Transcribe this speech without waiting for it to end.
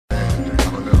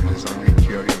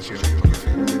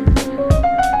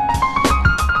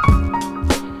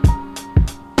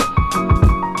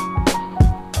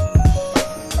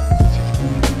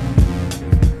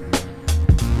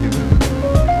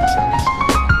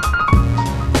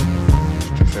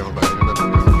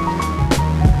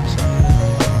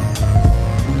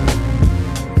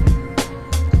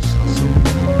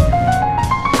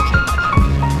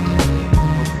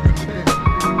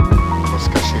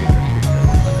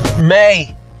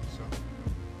May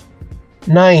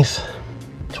 9th,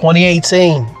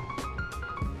 2018.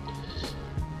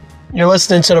 You're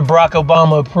listening to the Barack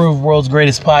Obama approved world's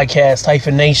greatest podcast,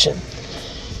 Hyphen Nation.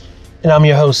 And I'm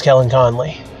your host, Kellen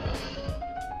Conley.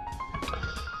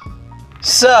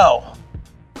 So,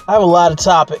 I have a lot of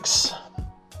topics.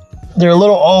 They're a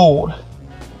little old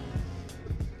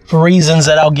for reasons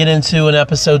that I'll get into in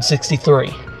episode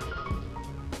 63.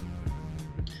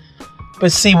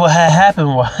 But see, what had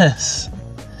happened was,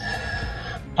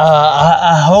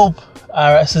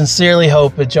 I sincerely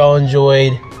hope that y'all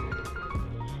enjoyed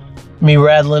me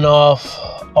rattling off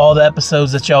all the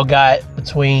episodes that y'all got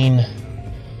between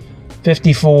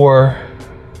 54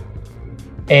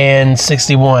 and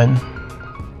 61.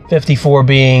 54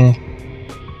 being,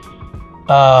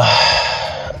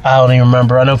 I don't even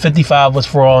remember. I know 55 was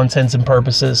for all intents and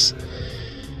purposes.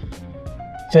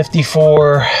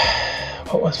 54...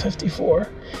 What was 54?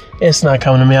 It's not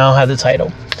coming to me. I don't have the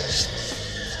title.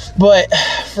 But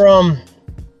from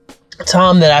the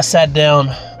time that I sat down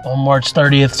on March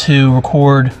 30th to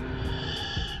record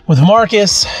with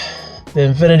Marcus, the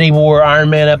Infinity War Iron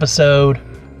Man episode,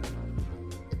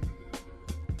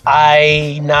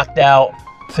 I knocked out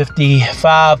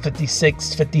 55,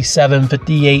 56, 57,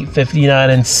 58, 59,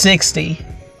 and 60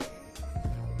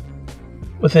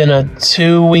 within a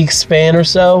 2-week span or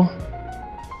so.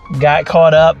 Got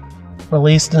caught up,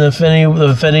 released the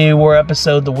Infinity War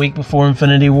episode the week before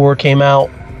Infinity War came out.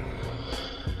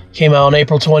 Came out on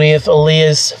April 20th,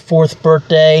 Aaliyah's 4th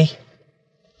birthday.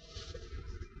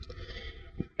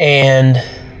 And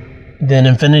then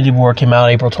Infinity War came out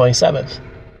April 27th.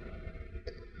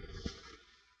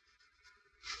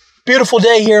 Beautiful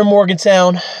day here in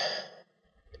Morgantown.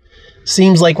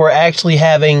 Seems like we're actually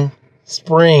having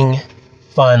spring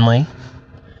finally.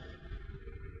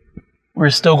 We're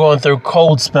still going through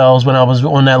cold spells when I was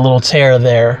on that little tear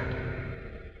there.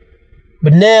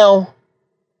 But now,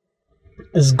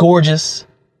 it's gorgeous.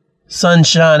 Sun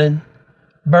shining.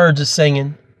 Birds are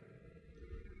singing.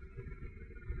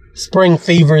 Spring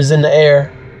fever is in the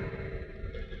air.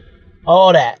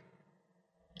 All that.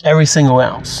 Every single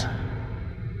ounce.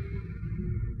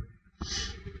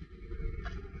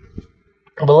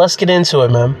 But let's get into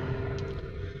it, man.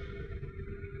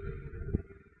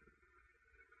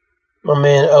 My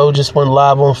man O just went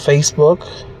live on Facebook.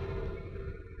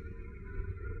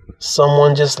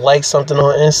 Someone just liked something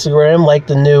on Instagram, like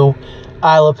the new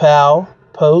Isla Pal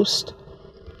post.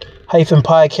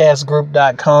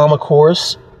 -podcastgroup.com, of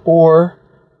course, or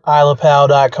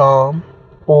islapal.com,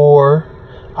 or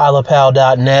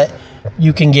islapal.net.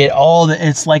 You can get all the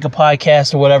It's Like a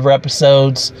Podcast or whatever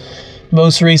episodes.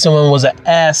 Most recent one was an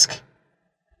Ask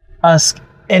Us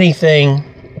Anything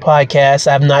podcast.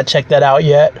 I have not checked that out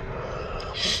yet.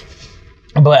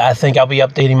 But I think I'll be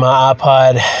updating my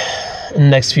iPod in the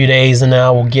next few days, and then I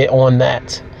will get on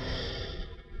that.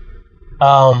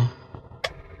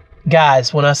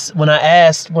 Guys, when I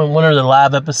asked when are the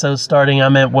live episodes starting, I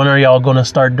meant when are y'all going to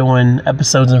start doing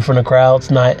episodes in front of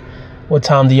crowds, not what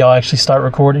time do y'all actually start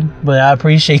recording. But I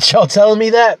appreciate y'all telling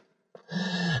me that.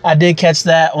 I did catch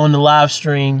that on the live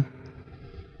stream,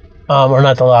 or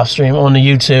not the live stream, on the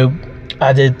YouTube.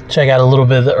 I did check out a little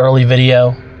bit of the early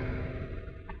video.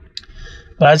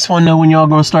 But I just want to know when y'all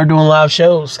going to start doing live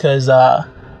shows, because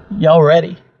y'all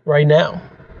ready right now.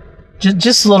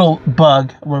 Just a little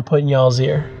bug I want to put in y'all's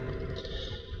ear.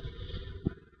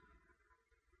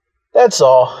 That's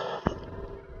all.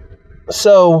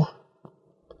 So,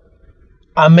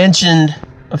 I mentioned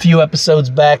a few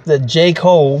episodes back that J.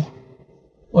 Cole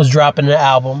was dropping an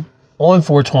album on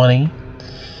 420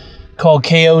 called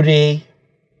KOD.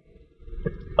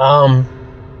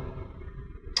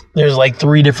 There's like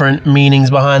 3 different meanings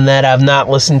behind that. I've not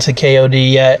listened to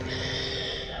KOD yet.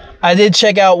 I did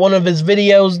check out one of his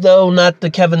videos, though, not the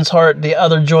Kevin's Heart, the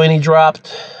other joint he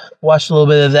dropped. Watched a little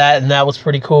bit of that, and that was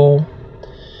pretty cool.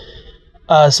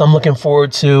 So I'm looking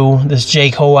forward to this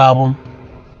J. Cole album,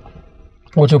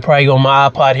 which will probably go on my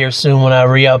iPod here soon when I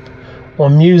re-up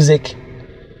on music.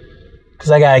 Because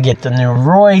I got to get the new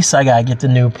Royce, I got to get the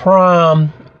new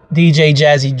Prom. DJ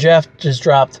Jazzy Jeff just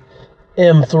dropped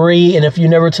M3, and if you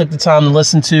never took the time to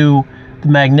listen to the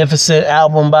Magnificent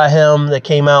album by him that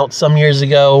came out some years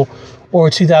ago, or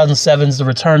 2007's The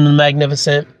Return of the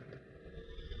Magnificent.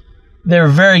 They're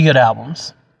very good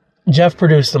albums. Jeff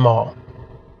produced them all.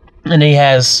 And he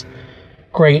has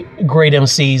great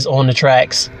MCs on the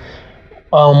tracks.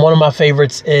 One of my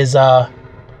favorites is Brand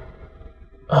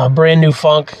New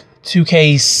Funk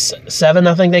 2K7,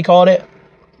 I think they called it,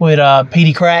 with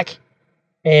Petey Crack.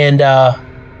 And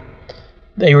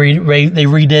they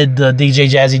redid the DJ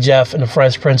Jazzy Jeff and the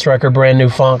Fresh Prince record, Brand New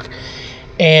Funk.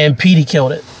 And Petey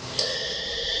killed it.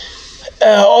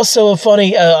 Also a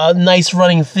funny, nice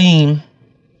running theme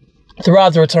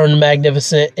throughout The Return of the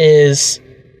Magnificent is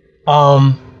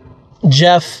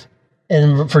Jeff,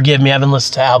 and forgive me, I haven't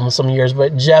listened to the album in some years,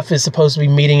 but Jeff is supposed to be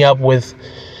meeting up with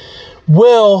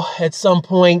Will at some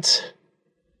point.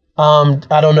 I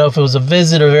don't know if it was a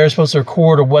visit or they were supposed to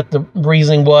record or what the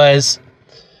reasoning was,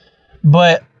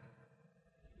 but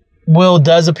Will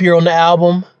does appear on the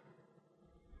album,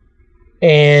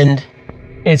 and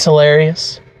it's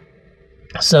hilarious.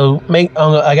 So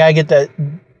I gotta get that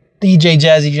DJ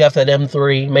Jazzy Jeff at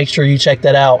M3. Make sure you check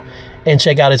that out and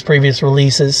check out his previous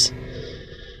releases.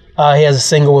 He has a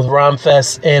single with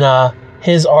Rhymefest and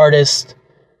his artist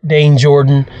Dane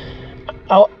Jordan.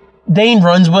 Dane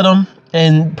runs with him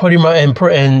and put him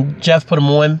and Jeff put him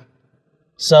on.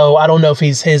 So I don't know if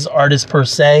he's his artist per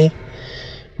se,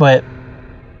 but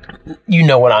you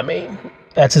know what I mean.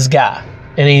 That's his guy,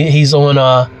 and he's on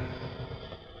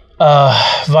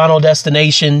Vinyl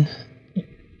Destination,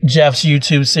 Jeff's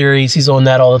YouTube series. He's on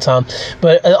that all the time.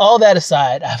 But all that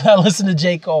aside, I listen to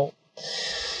J. Cole.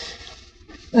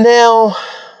 Now,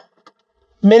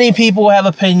 many people have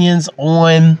opinions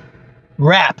on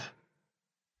rappers.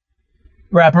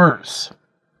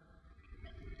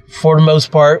 For the most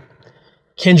part,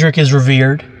 Kendrick is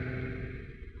revered.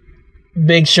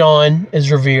 Big Sean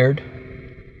is revered.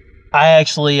 I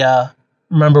actually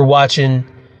remember watching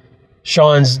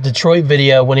Sean's Detroit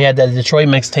video when he had that Detroit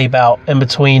mixtape out in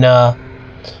between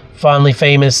Finally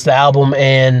Famous, the album,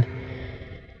 and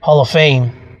Hall of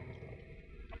Fame.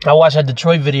 I watched that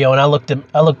Detroit video and I looked at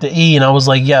E and I was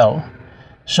like, yo,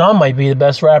 Sean might be the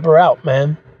best rapper out,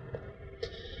 man.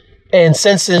 And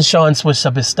since then, Sean switched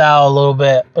up his style a little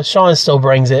bit, but Sean still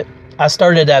brings it. I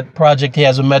started that project he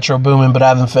has with Metro Boomin, but I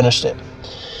haven't finished it.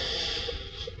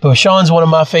 But Sean's one of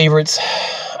my favorites.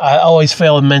 I always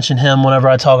fail to mention him whenever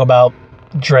I talk about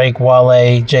Drake,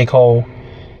 Wale, J. Cole,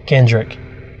 Kendrick.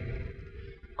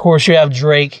 Of course, you have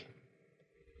Drake,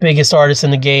 biggest artist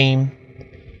in the game,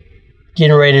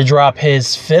 getting ready to drop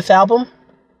his 5th album,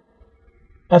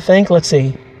 I think. Let's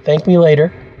see. Thank Me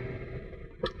Later.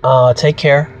 Take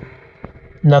Care.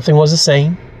 Nothing Was the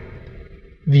Same.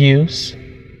 Views.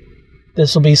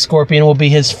 This will be Scorpion, will be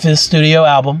his 5th studio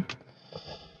album.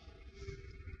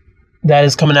 That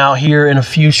is coming out here in a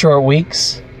few short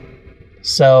weeks.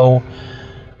 So,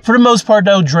 for the most part,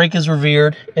 though, Drake is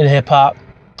revered in hip-hop.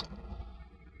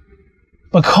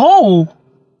 But Cole,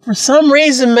 for some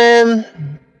reason,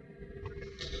 man,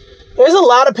 there's a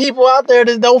lot of people out there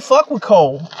that don't fuck with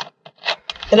Cole.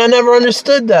 And I never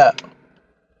understood that.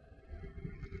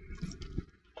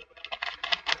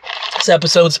 This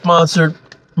episode sponsored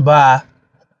by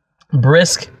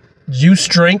Brisk Juice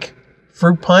Drink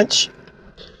Fruit Punch.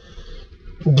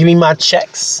 Give me my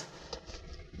checks.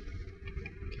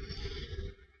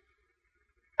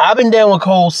 I've been down with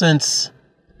Cole since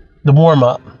the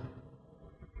warm-up.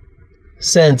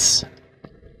 Since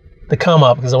the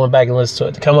come-up, because I went back and listened to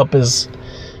it. The come-up is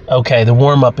okay. The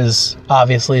warm-up is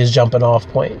obviously his jumping off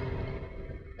point.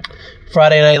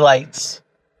 Friday Night Lights.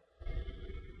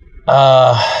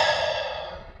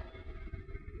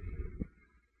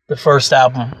 The first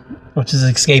album, which is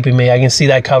escaping me. I can see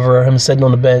that cover of him sitting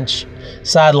on the bench.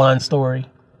 Sideline Story.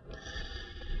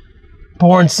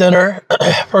 Born Sinner,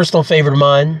 personal favorite of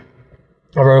mine.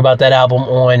 I wrote about that album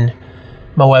on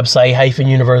my website,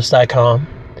 hyphenuniverse.com,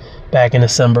 back in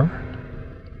December.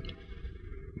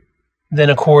 Then,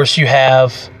 of course, you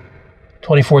have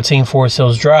 2014 Forest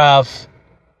Hills Drive,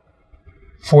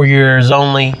 4 Years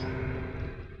Only,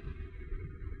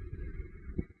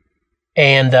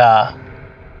 and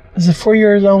is it 4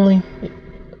 years only?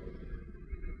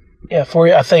 Yeah, 4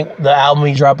 years. I think the album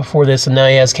he dropped before this, and now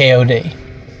he has KOD.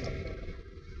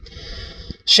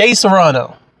 Shea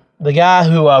Serrano, the guy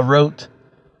who wrote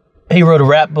a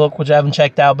rap book, which I haven't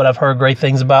checked out, but I've heard great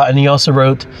things about, and he also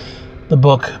wrote the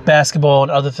book Basketball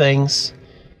and Other Things.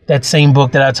 That same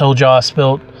book that I told y'all I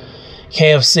spilled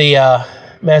KFC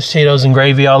mashed potatoes and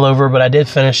gravy all over, but I did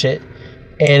finish it,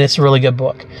 and it's a really good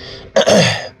book.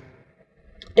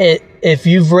 If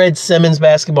you've read Simmons'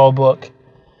 basketball book,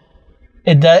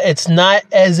 it's not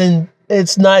as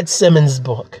it's not Simmons'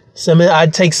 book.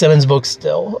 I'd take Simmons' book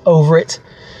still over it,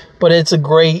 but it's a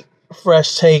great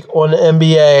fresh take on the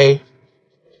NBA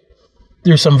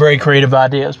through some very creative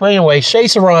ideas. But anyway, Shea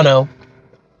Serrano,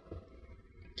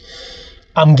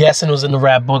 I'm guessing it was in the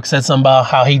rap book, said something about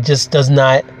how he just does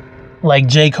not like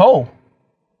J. Cole.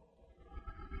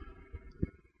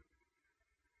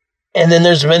 And then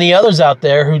there's many others out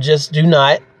there who just do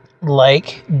not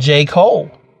like J.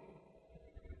 Cole.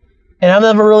 And I've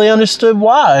never really understood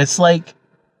why. It's like,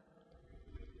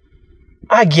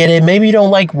 I get it. Maybe you don't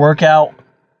like Workout.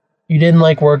 You didn't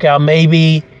like Workout.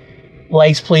 Maybe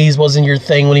Lights Please wasn't your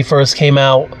thing when he first came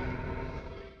out.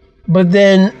 But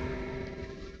then,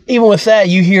 even with that,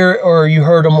 you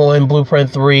heard him on Blueprint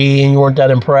 3 and you weren't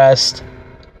that impressed.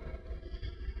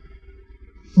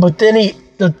 But then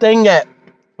the thing that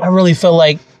I really feel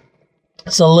like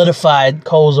solidified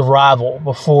Cole's arrival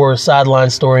before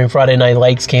Sideline Story and Friday Night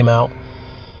Lights came out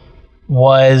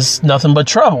was Nothing But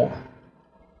Trouble.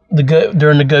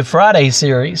 During the Good Friday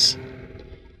series.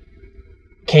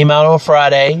 Came out on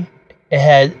Friday. It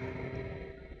had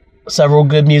several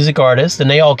good music artists,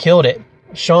 and they all killed it.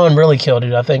 Sean really killed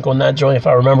it, I think, on that joint, if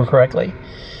I remember correctly.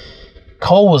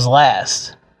 Cole was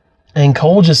last. And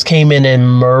Cole just came in and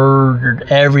murdered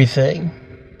everything.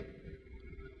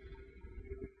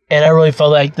 And I really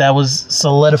felt like that was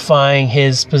solidifying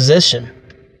his position.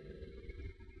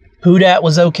 Who Dat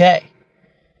was okay.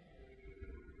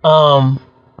 Blow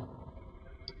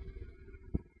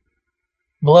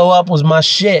Up was my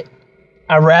shit.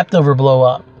 I rapped over Blow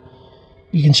Up.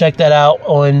 You can check that out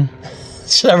on...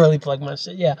 Should I really plug my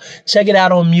shit? Yeah. Check it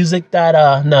out on music.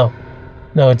 No,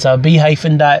 it's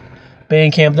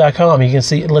b-bandcamp.com. You can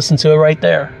listen to it right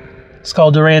there. It's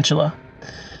called Durantula.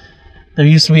 There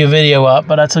used to be a video up,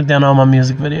 but I took down all my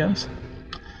music videos.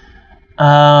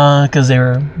 Because they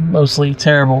were mostly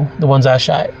terrible, the ones I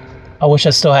shot. I wish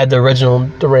I still had the original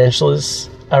Durantulas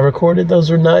I recorded.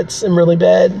 Those were nuts and really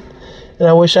bad. And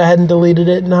I wish I hadn't deleted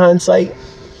it in hindsight.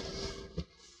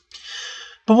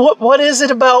 But what is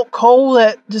it about Cole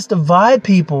that just divide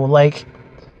people? Like,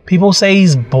 people say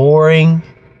he's boring.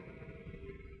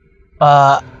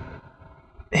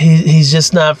 He's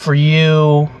just not for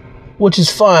you. Which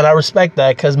is fine. I respect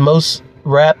that, because most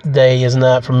rap today is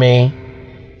not for me.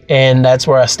 And that's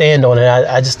where I stand on it.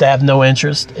 I just have no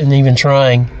interest in even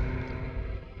trying.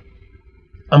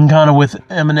 I'm kind of with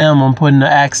Eminem on putting the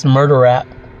Axe to Murder rap.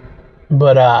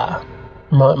 But,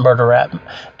 murder rap.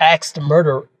 Axe to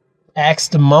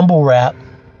mumble rap.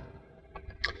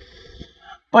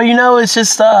 But, it's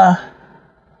just, I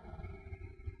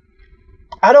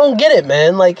don't get it,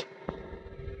 man. Like,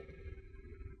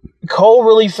 Cole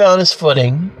really found his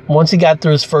footing once he got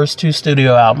through his first 2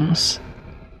 studio albums.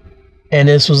 And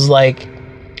this was like,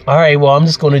 all right, well, I'm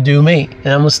just going to do me. And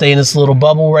I'm going to stay in this little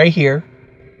bubble right here.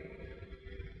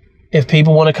 If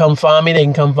people want to come find me, they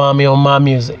can come find me on my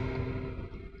music.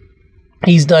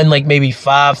 He's done like maybe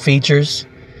 5 features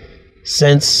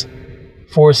since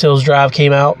Forest Hills Drive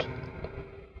came out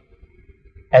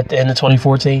at the end of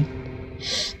 2014.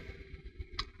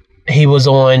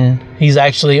 He's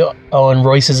actually on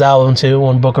Royce's album too,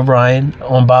 on Book of Ryan,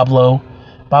 on Boblo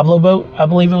Boat, I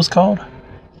believe it was called.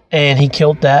 And he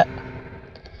killed that.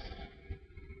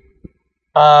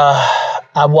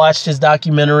 I watched his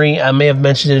documentary. I may have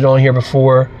mentioned it on here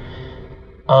before.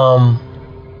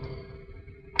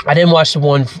 I didn't watch the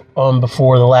one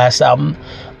before the last album.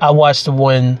 I watched the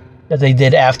one that they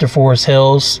did after Forest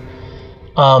Hills.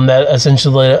 That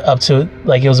essentially up to,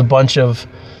 like, it was a bunch of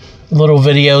little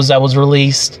videos that was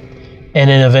released. And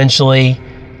then eventually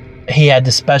he had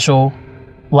the special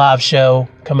live show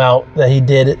come out that he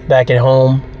did back at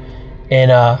home in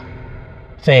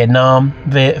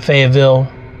Fayetteville,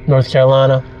 North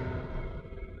Carolina.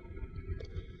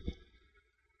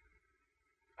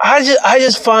 I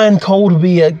just find Cole to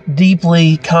be a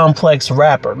deeply complex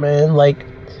rapper, man. Like,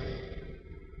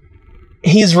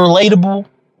 he's relatable,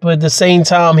 but at the same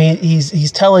time,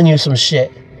 he's telling you some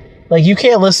shit. Like, you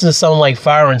can't listen to something like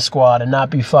Firing Squad and not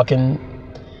be fucking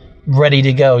ready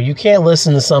to go. You can't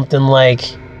listen to something like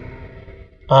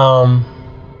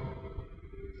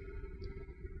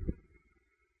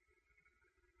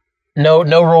No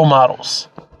Role Models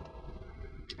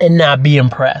and not be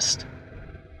impressed.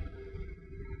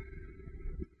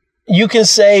 You can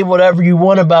say whatever you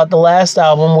want about the last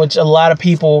album, which a lot of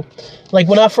people, like,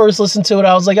 when I first listened to it,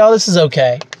 I was like, oh, this is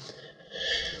okay.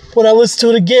 When I listened to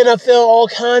it again, I felt all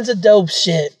kinds of dope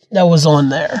shit that was on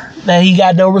there that he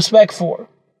got no respect for.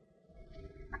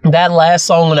 That last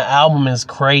song on the album is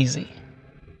crazy.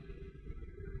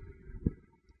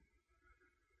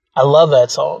 I love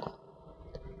that song.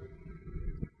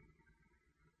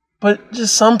 But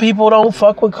just some people don't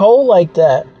fuck with Cole like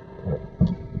that.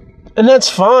 And that's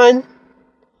fine.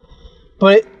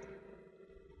 But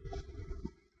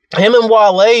him and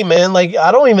Wale, man, like,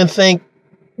 I don't even think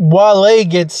Wale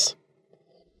gets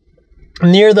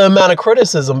near the amount of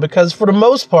criticism, because for the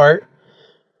most part,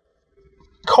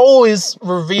 Cole is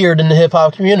revered in the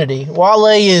hip-hop community. Wale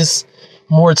is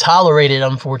more tolerated,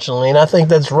 unfortunately, and I think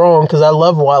that's wrong, because I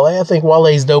love Wale. I think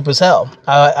Wale's dope as hell.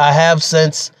 I have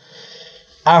since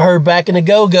I heard Back in the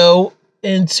Go-Go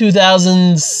in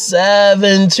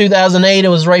 2007, 2008. It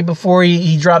was right before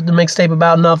he dropped the mixtape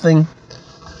About Nothing.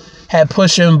 Had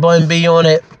Pusha and Bun B on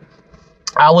it.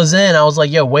 I was like,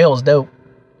 yo, Wale's dope.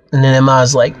 And then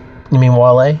MI's like, you mean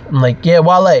Wale? I'm like, yeah,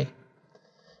 Wale.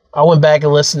 I went back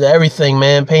and listened to everything,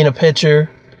 man. Paint a Picture.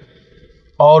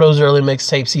 All those early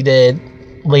mixtapes he did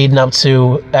leading up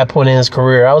to that point in his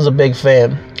career. I was a big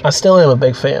fan. I still am a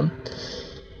big fan.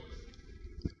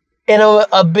 And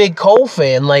a big Cole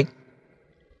fan. Like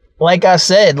I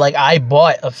said, like, I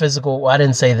bought a physical... Well, I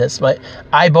didn't say this, but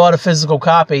I bought a physical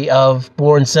copy of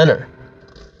Born Sinner.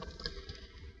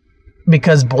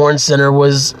 Because Born Sinner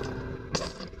was...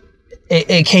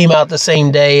 It came out the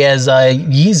same day as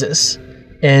Yeezus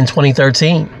in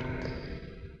 2013.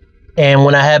 And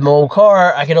when I had my old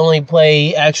car, I could only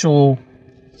play actual...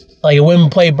 Like, it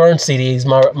wouldn't play burnt CDs.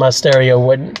 My stereo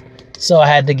wouldn't. So I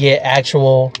had to get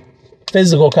actual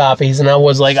physical copies. And I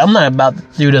was like, I'm not about to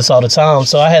do this all the time.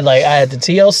 So I had the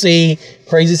TLC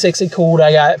Crazy Sexy Cool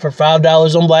I got for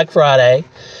 $5 on Black Friday.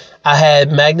 I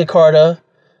had Magna Carta.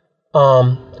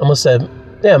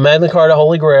 Magna Carta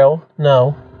Holy Grail.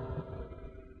 No.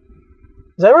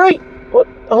 Is that right? What?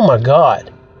 Oh my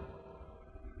God.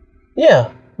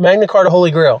 Yeah, Magna Carta Holy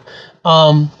Grail.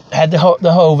 Had the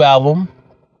Hove album,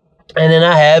 and then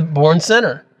I had Born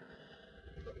Sinner.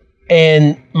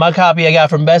 And my copy I got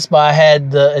from Best Buy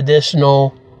had the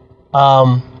additional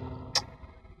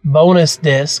bonus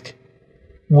disc,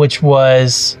 which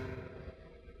was...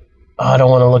 I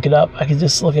don't want to look it up. I can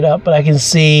just look it up, but I can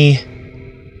see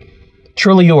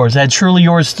Truly Yours. I had Truly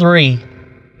Yours 3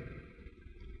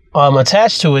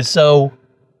 attached to it. So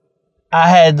I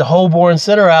had the whole Born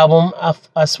Sinner album.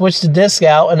 I switched the disc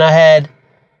out, and I had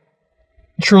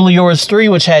Truly Yours 3,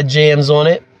 which had jams on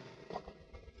it.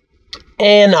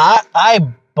 And I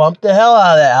bumped the hell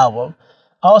out of that album.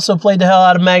 I also played the hell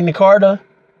out of Magna Carta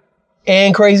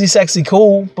and Crazy Sexy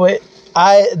Cool, but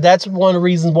that's one of the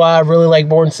reasons why I really like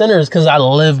Born Sinner, is because I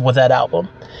live with that album.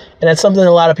 And that's something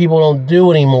a lot of people don't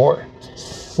do anymore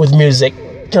with music,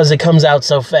 because it comes out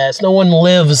so fast. No one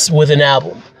lives with an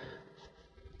album.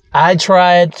 I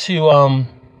tried to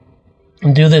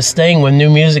do this thing when new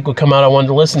music would come out I wanted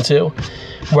to listen to,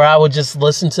 where I would just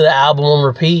listen to the album on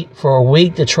repeat for a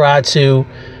week to try to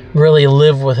really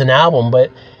live with an album. But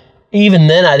even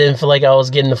then, I didn't feel like I was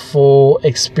getting the full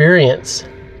experience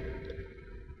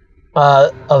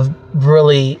of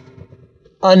really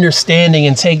understanding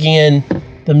and taking in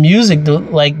the music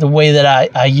the way that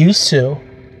I used to.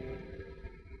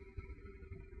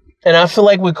 And I feel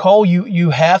like with Cole, you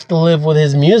have to live with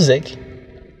his music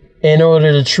in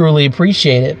order to truly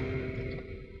appreciate it.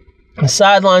 The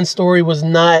Sideline Story was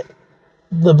not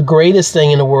the greatest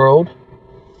thing in the world,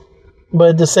 but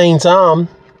at the same time,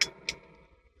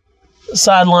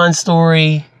 Sideline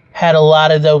Story had a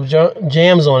lot of dope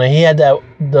jams on it. He had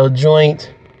the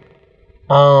joint,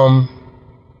 the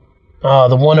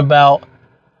one about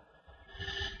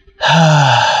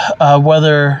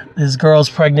whether his girl's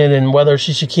pregnant and whether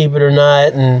she should keep it or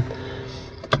not, and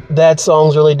that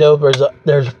song's really dope.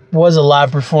 There was a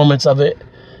live performance of him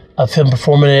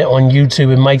performing it on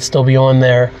YouTube. It might still be on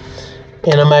there,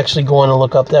 and I'm actually going to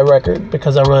look up that record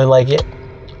because I really like it,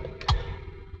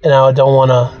 and I don't want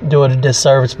to do it a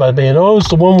disservice by being, it's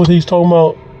the one with he's talking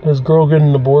about his girl getting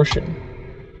an abortion.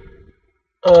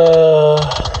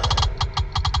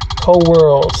 Whole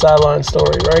World, Sideline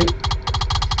Story, right?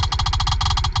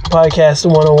 Podcast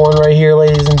 101 right here,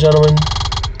 ladies and gentlemen.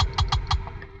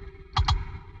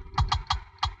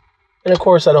 And of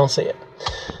course, I don't see it.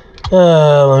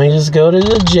 Let me just go to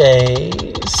the J's.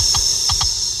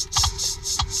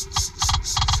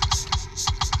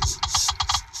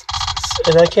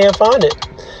 And I can't find it.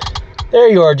 There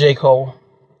you are, J. Cole.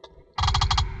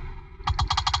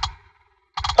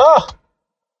 I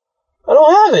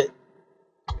don't have it.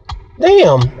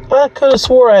 Damn. I could have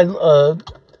swore I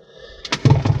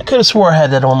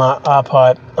had that on my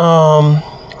iPod.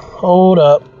 Hold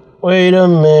up. Wait a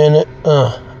minute.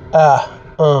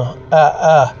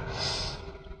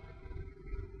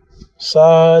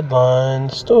 Sideline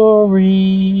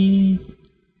Story.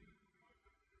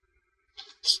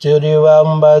 Studio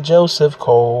album by Joseph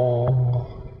Cole.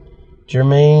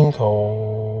 Jermaine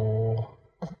Cole.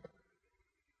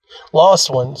 Lost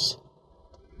Ones.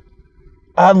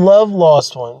 I love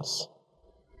Lost Ones.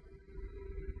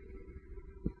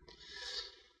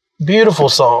 Beautiful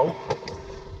song.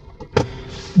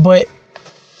 But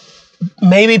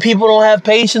maybe people don't have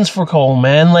patience for Cole,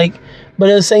 man. Like, but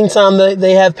at the same time,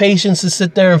 they have patience to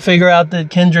sit there and figure out that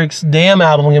Kendrick's Damn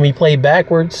album is going to be played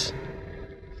backwards.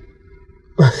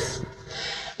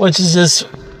 Which is just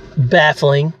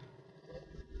baffling.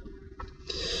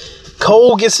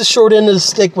 Cole gets the short end of the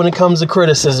stick when it comes to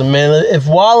criticism, man. If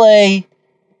Wale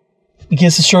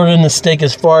gets the short end of the stick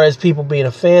as far as people being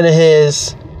a fan of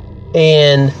his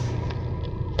and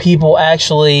people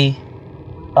actually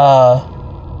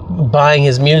buying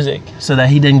his music so that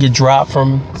he didn't get dropped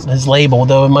from his label,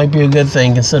 though it might be a good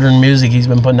thing considering music he's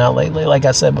been putting out lately, like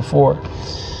I said before.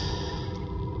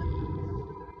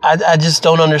 I just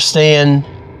don't understand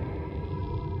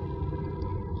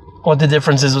what the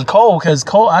difference is with Cole, because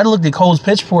Cole, I looked at Cole's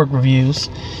Pitchfork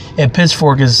reviews, and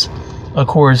Pitchfork is, of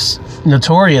course,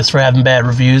 notorious for having bad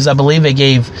reviews. I believe they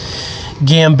gave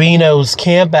Gambino's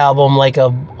Camp album like a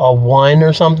 1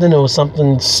 or something. It was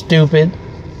something stupid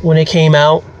when it came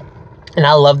out, and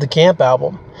I love the Camp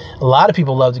album. A lot of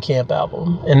people love the Camp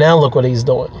album, and now look what he's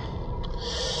doing.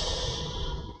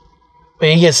 But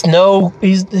he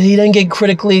didn't get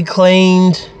critically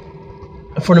acclaimed.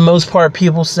 For the most part,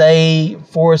 people say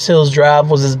Forest Hills Drive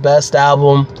was his best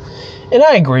album, and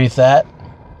I agree with that.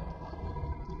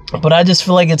 But I just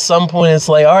feel like at some point it's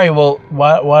like, all right, well,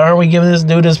 why aren't we giving this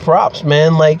dude his props,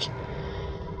 man? Like,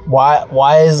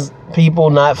 why is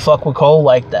people not fuck with Cole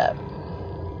like that?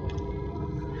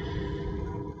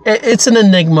 It's an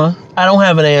enigma. I don't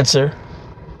have an answer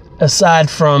aside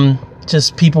from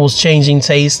just people's changing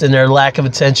taste and their lack of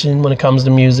attention when it comes to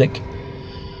music.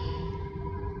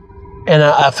 And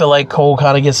I feel like Cole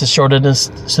kind of gets the short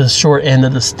end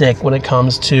of the stick when it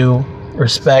comes to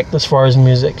respect as far as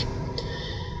music.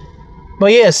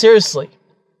 But yeah, seriously.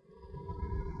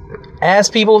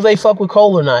 Ask people if they fuck with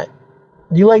Cole or not.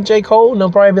 Do you like J. Cole? And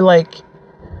they'll probably be like,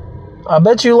 I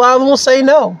bet you a lot of them will say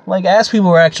no. Like, ask people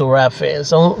who are actual rap fans.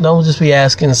 Don't just be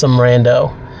asking some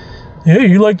rando. Hey,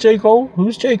 you like J. Cole?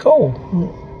 Who's J. Cole?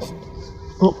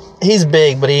 He's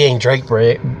big, but he ain't Drake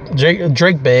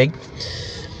big.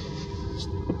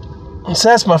 So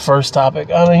that's my first topic.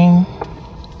 I mean,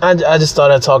 I just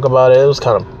thought I'd talk about it. It was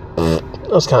kind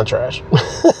of trash.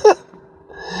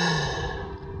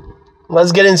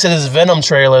 Let's get into this Venom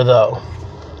trailer, though.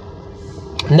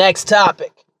 Next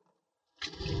topic.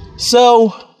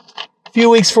 So, a few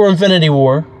weeks for Infinity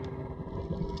War.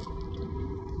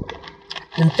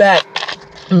 In fact,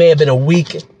 it may have been a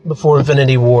week before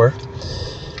Infinity War.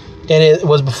 And it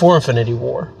was before Infinity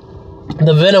War.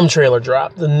 The Venom trailer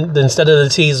dropped. Instead of the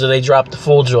teaser, they dropped the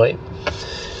full joint.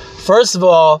 First of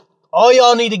all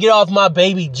y'all need to get off my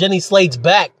baby Jenny Slate's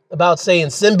back about saying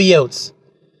symbiotes.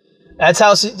 That's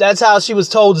how she was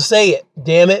told to say it.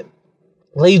 Damn it.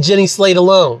 Leave Jenny Slate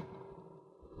alone.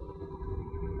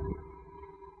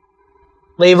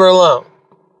 Leave her alone.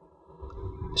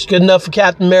 She's good enough for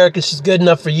Captain America. She's good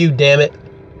enough for you, damn it.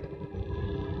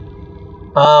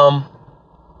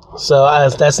 So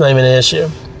that's not even an issue.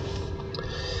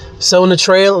 So in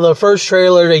the first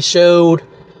trailer, they showed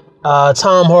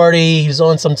Tom Hardy. He's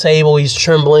on some table. He's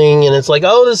trembling, and it's like,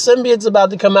 oh, the symbiote's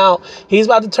about to come out. He's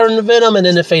about to turn to Venom, and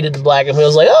then it faded to black, and he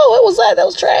was like, oh, what was that? That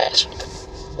was trash.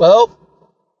 Well,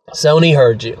 Sony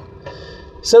heard you.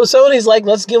 So Sony's like,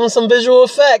 let's give him some visual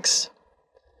effects.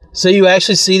 So you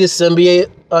actually see the symbiote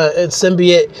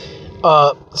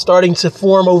starting to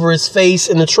form over his face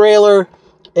in the trailer,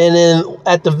 and then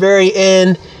at the very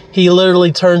end, he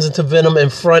literally turns into Venom in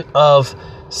front of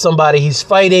somebody he's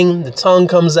fighting. The tongue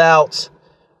comes out.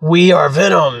 We are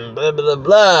Venom. Blah, blah,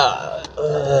 blah.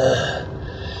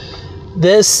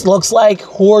 This looks like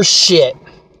horse shit,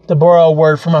 to borrow a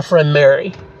word from my friend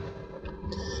Mary.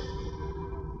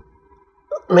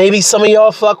 Maybe some of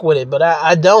y'all fuck with it, but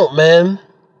I don't, man.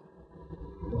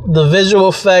 The visual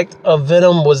effect of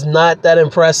Venom was not that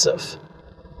impressive.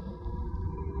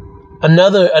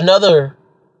 Another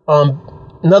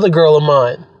girl of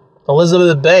mine,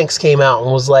 Elizabeth Banks, came out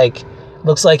and was like,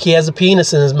 looks like he has a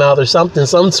penis in his mouth or something,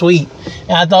 some tweet.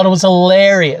 And I thought it was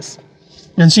hilarious.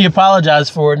 And she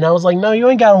apologized for it. And I was like, no, you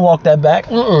ain't got to walk that back.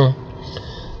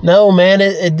 No, man,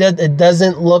 it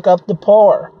doesn't look up to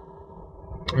par.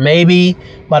 Maybe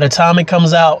by the time it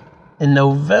comes out in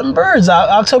November, it's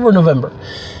October or November.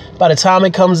 By the time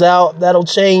it comes out, that'll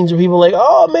change. And people are like,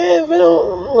 oh, man,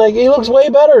 Venom, like, he looks way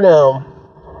better now.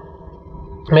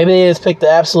 Maybe they just picked the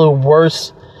absolute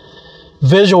worst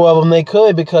visual of them they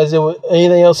could, because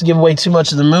anything else would give away too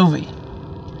much of the movie.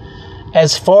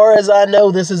 As far as I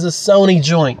know, this is a Sony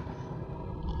joint.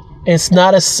 It's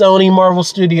not a Sony Marvel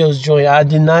Studios joint. I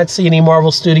did not see any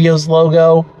Marvel Studios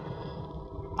logo.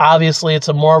 Obviously, it's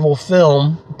a Marvel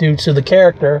film due to the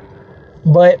character,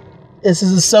 but this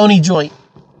is a Sony joint.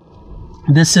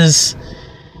 This is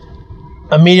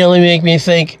immediately make me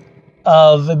think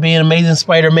of it being Amazing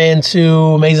Spider-Man 2,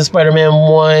 Amazing Spider-Man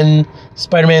 1,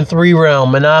 Spider-Man 3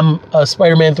 realm, and I'm a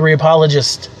Spider-Man 3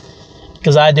 apologist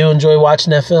because I do enjoy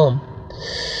watching that film.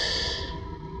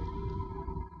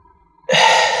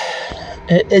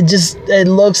 It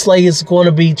looks like it's going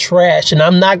to be trash, and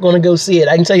I'm not going to go see it.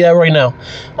 I can tell you that right now.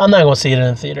 I'm not going to see it in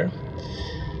the theater.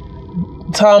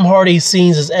 Tom Hardy's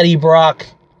scenes as Eddie Brock.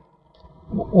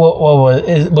 What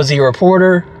was he a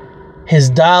reporter? His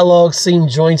dialogue seemed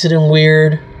jointed and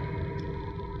weird.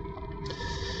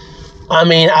 I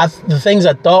mean, the things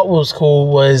I thought was cool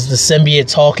was the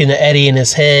symbiote talking to Eddie in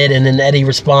his head, and then Eddie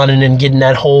responding and getting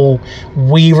that whole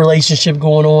we relationship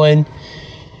going on.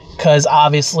 Because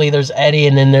obviously there's Eddie,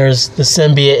 and then there's the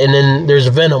symbiote, and then there's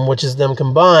Venom, which is them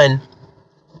combined.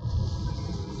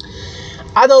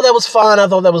 I thought that was fine. I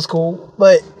thought that was cool.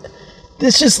 But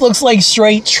this just looks like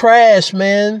straight trash,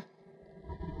 man.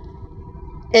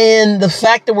 And the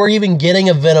fact that we're even getting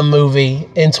a Venom movie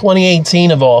in 2018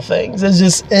 of all things is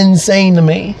just insane to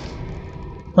me.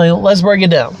 Like, let's break it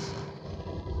down.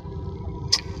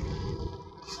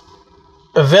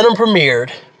 Venom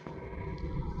premiered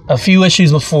a few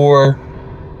issues before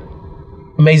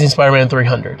Amazing Spider-Man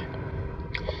 300.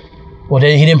 Well,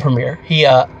 he didn't premiere.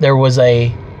 There was a,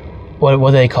 what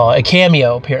do they call it? A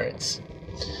cameo appearance.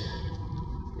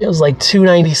 It was like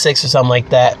 296 or something like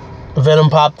that. Venom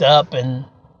popped up, and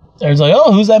it was like,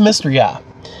 oh, who's that mystery guy?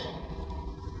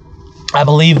 I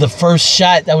believe the first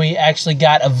shot that we actually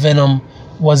got of Venom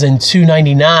was in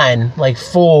 299, like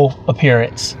full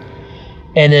appearance.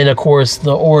 And then, of course,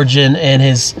 the origin and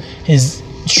his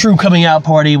true coming out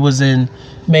party was in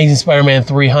Amazing Spider-Man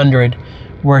 300,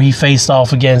 where he faced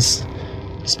off against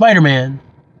Spider-Man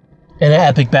in an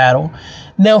epic battle.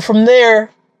 Now, from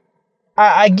there,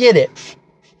 I get it.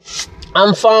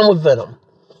 I'm fine with Venom.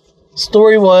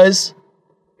 Story was,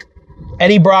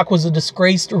 Eddie Brock was a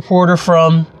disgraced reporter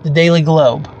from the Daily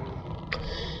Globe.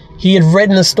 He had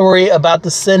written a story about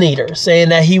the Sin Eater, saying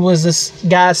that he was this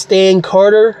guy, Stan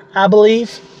Carter, I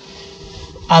believe.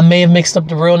 I may have mixed up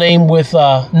the real name with,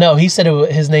 no, he said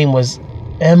his name was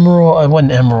Emerald. It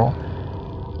wasn't Emerald.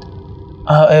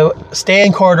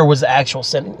 Stan Carter was the actual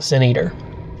Sin Eater.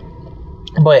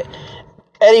 But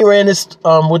Eddie ran this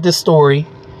with this story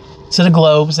to the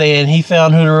Globe, saying he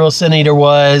found who the real Sin Eater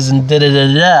was, and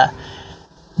da-da-da-da.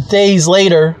 Days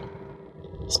later,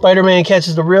 Spider-Man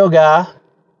catches the real guy,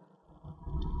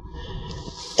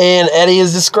 and Eddie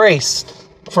is disgraced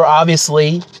for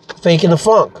obviously faking the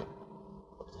funk.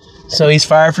 So he's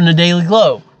fired from the Daily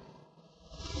Globe.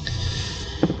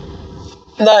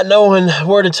 Not knowing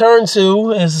where to turn to,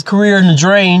 his career in the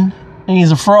drain, and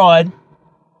he's a fraud,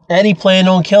 Eddie planned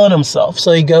on killing himself.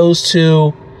 So he goes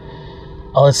to,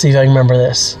 let's see if I can remember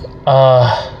this.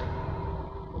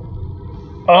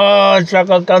 It's not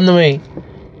gonna come to me.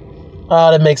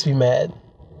 That makes me mad.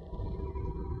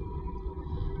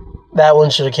 That one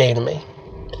should have came to me.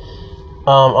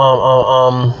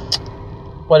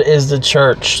 What is the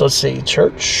church? Let's see.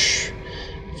 Church?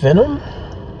 Venom?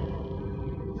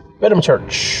 Venom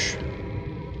Church.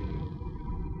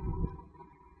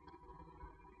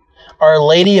 Our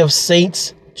Lady of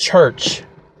Saints Church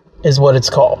is what it's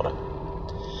called.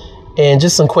 And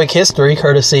just some quick history,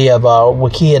 courtesy of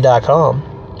wikia.com.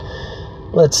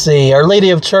 Let's see. Our Lady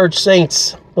of Church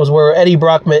Saints was where Eddie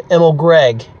Brock met Emil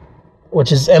Gregg,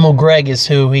 which is Emil Gregg is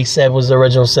who he said was the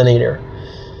original Sin Eater.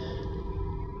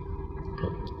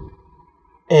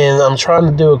 And I'm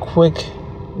trying to do a quick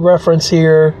reference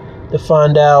here to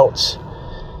find out.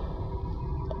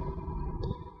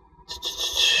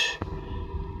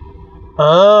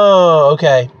 Oh,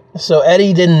 okay. So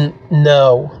Eddie didn't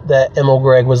know that Emil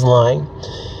Gregg was lying,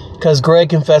 because Gregg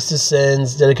confessed his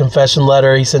sins, did a confession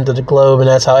letter he sent to the Globe, and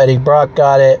that's how Eddie Brock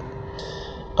got it.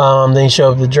 Then he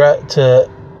showed up to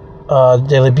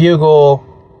Daily Bugle.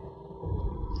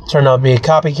 Turned out to be a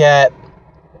copycat.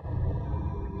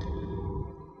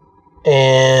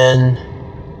 And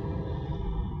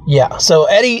yeah, so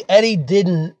Eddie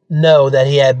didn't know that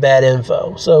he had bad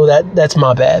info, so that's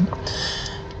my bad.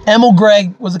 Emil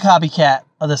Gregg was a copycat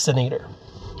of the Sin Eater.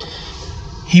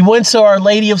 He went to Our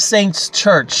Lady of Saints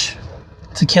Church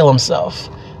to kill himself.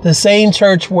 The same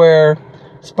church where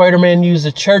Spider-Man used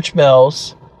the church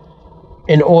bells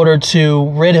in order to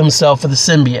rid himself of the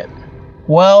symbiote.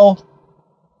 Well,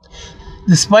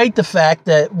 despite the fact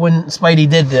that when Spidey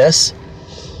did this,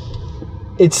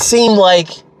 it seemed like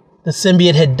the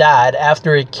symbiote had died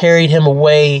after it carried him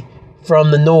away from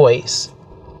the noise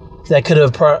that could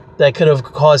have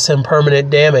caused him permanent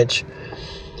damage.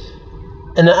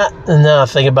 And now I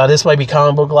think about it, this might be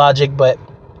comic book logic, but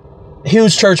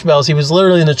huge church bells. He was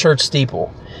literally in the church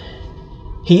steeple.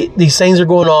 These things are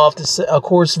going off. Of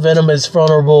course, Venom is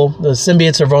vulnerable. The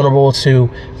symbiotes are vulnerable to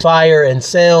fire and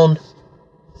sound.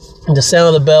 The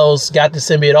sound of the bells got the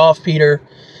symbiote off Peter,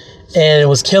 and it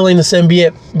was killing the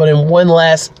symbiote. But in one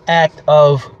last act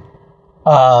of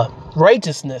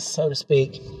righteousness, so to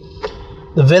speak,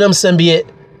 the Venom symbiote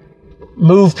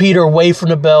moved Peter away from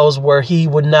the bells where he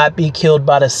would not be killed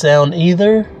by the sound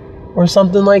either, or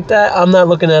something like that. I'm not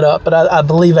looking that up, but I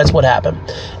believe that's what happened.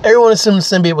 Everyone assumed the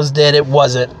symbiote was dead. It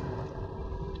wasn't.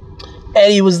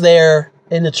 Eddie was there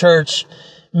in the church,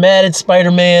 mad at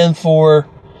Spider-Man for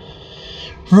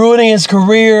ruining his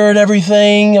career and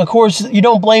everything. Of course, you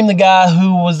don't blame the guy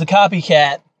who was the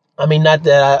copycat. I mean, not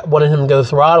that I wanted him to go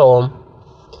throttle him.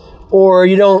 Or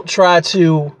you don't try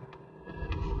to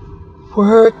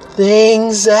work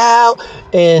things out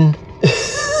and...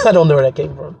 I don't know where that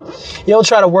came from. You don't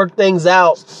try to work things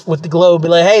out with the Globe. Be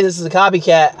like, hey, this is a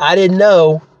copycat. I didn't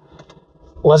know.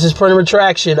 Let's just print a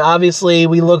retraction. Obviously,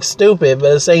 we look stupid, but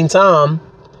at the same time,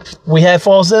 we have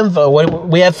false info.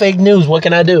 We have fake news. What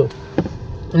can I do?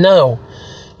 No.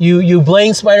 You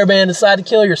blame Spider-Man, decide to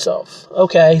kill yourself.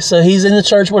 Okay, so he's in the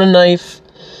church with a knife.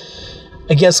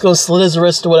 I guess going to slit his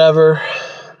wrist or whatever.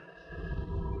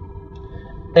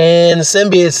 And the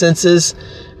symbiote senses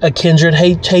a kindred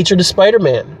hatred to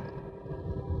Spider-Man.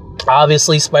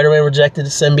 Obviously, Spider-Man rejected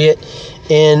the symbiote,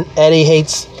 and Eddie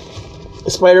hates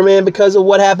Spider-Man because of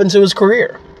what happened to his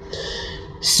career.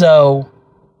 So,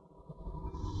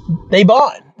 they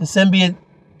bond. The symbiote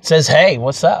says, hey,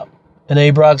 what's up? And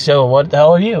Eddie Brock's, yo, what the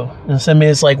hell are you? And the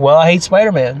symbiote's like, well, I hate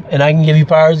Spider-Man, and I can give you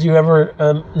powers you ever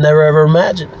never ever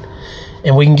imagined.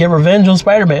 And we can get revenge on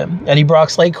Spider-Man. Eddie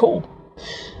Brock's like, cool.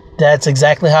 That's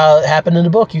exactly how it happened in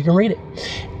the book. You can read it.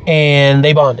 And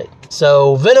they bonded.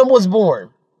 So Venom was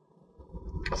born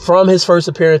from his first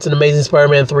appearance in Amazing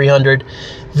Spider-Man 300.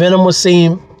 Venom was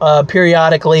seen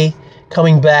periodically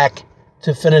coming back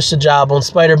to finish the job on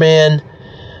Spider-Man.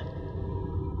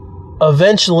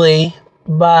 Eventually,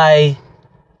 by,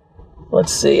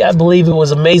 let's see, I believe it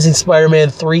was Amazing Spider-Man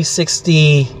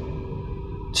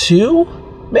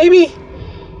 362, maybe?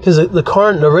 Because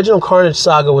the original Carnage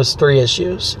saga was 3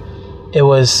 issues. It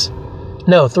was...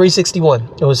 No, 361.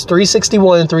 It was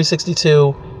 361,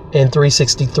 362, and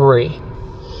 363.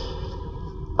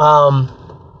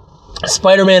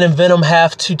 Spider-Man and Venom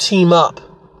have to team up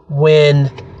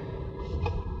when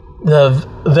the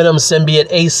Venom symbiote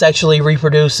asexually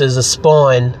reproduces a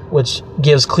spawn, which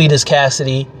gives Cletus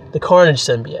Cassidy the Carnage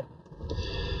symbiote.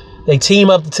 They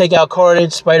team up to take out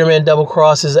Carnage. Spider-Man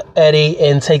double-crosses Eddie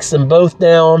and takes them both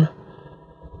down.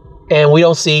 And we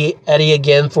don't see Eddie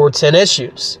again for 10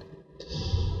 issues.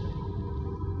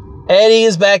 Eddie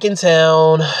is back in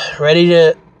town, ready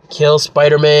to kill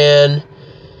Spider-Man.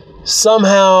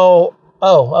 Somehow...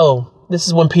 Oh, this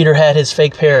is when Peter had his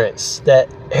fake parents, that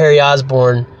Harry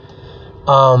Osborn,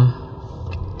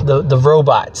 the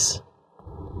robots.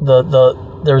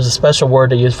 There was a special word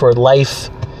they used for life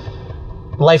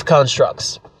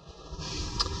constructs.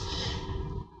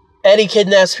 Eddie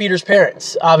kidnaps Peter's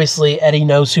parents. Obviously, Eddie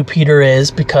knows who Peter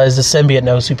is because the symbiote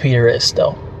knows who Peter is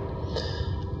still.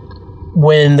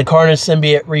 When the Carnage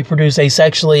symbiote reproduced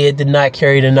asexually, it did not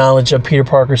carry the knowledge of Peter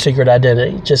Parker's secret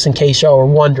identity, just in case y'all were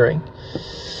wondering.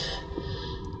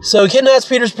 So he kidnaps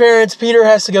Peter's parents. Peter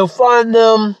has to go find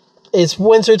them. It's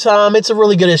wintertime. It's a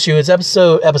really good issue. It's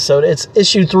episode. It's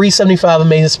issue 375 of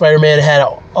Amazing Spider-Man. It had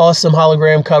an awesome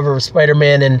hologram cover of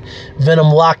Spider-Man and Venom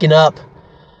locking up.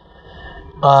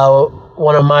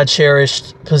 One of my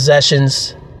cherished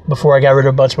possessions before I got rid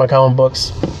of a bunch of my comic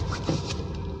books.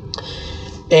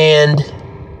 And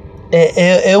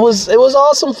it was an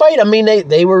awesome fight. I mean,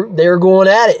 they were going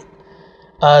at it.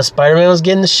 Spider-Man was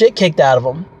getting the shit kicked out of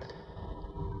him.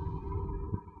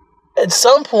 At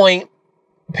some point,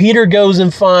 Peter goes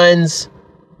and finds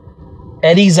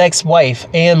Eddie's ex-wife,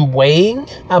 Anne Weying,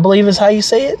 I believe is how you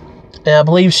say it. And I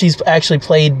believe she's actually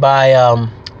played by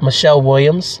Michelle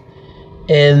Williams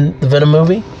in the Venom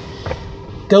movie.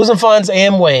 Goes and finds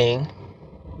Anne Weying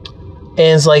and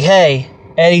is like, hey,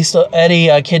 Eddie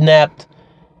kidnapped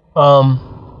my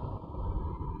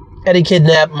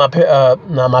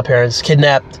parents,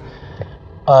 kidnapped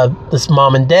this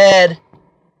mom and dad.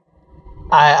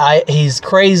 He's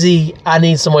crazy. I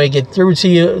need some way to get through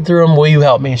him. Will you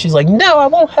help me? And she's like, no, I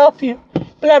won't help you.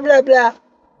 Blah, blah, blah.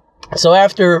 So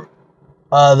after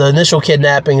the initial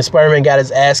kidnapping, Spider-Man got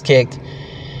his ass kicked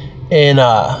in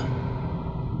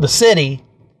the city,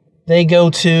 they go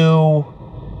to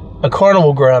a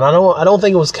carnival ground. I don't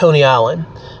think it was Coney Island,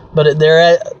 but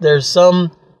there's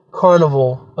some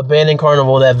abandoned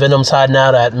carnival that Venom's hiding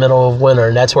out at middle of winter,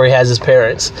 and that's where he has his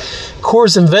parents. Of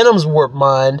course, in Venom's warped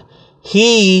mind,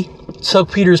 he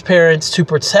took Peter's parents to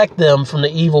protect them from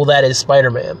the evil that is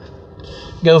Spider-Man.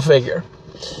 Go figure.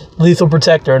 Lethal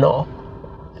protector and all.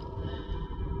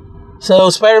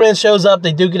 So Spider-Man shows up,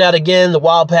 they duke it out again. The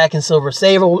Wild Pack and Silver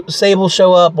Sable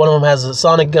show up. One of them has a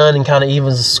sonic gun and kind of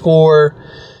evens the score.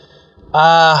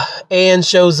 Anne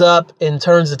shows up and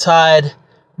turns the tide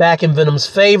back in Venom's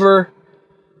favor.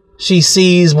 She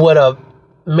sees what a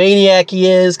maniac he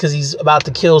is because he's about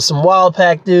to kill some Wild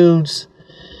Pack dudes.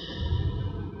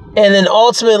 And then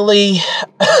ultimately,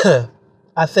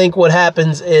 I think what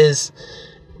happens is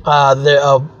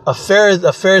a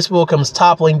Ferris wheel comes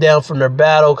toppling down from their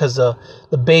battle because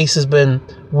the base has been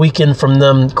weakened from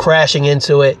them crashing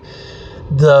into it.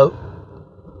 The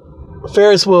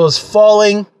Ferris wheel is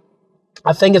falling.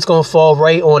 I think it's going to fall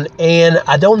right on Anne.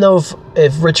 I don't know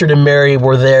if Richard and Mary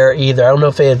were there either. I don't know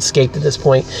if they had escaped at this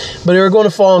point. But they were going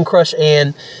to fall and crush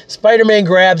Anne. Spider-Man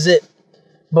grabs it,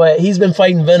 but he's been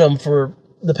fighting Venom for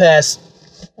the past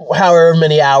however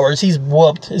many hours. He's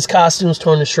whooped. His costume's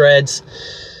torn to shreds.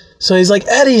 So he's like,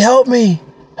 Eddie, help me.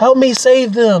 Help me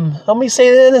save them. Help me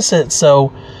save the innocents.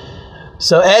 So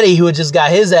Eddie, who had just got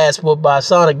his ass whooped by a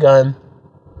sonic gun,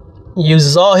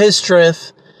 uses all his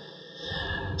strength,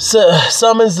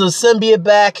 summons the symbiote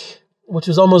back, which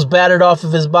was almost battered off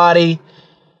of his body.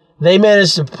 They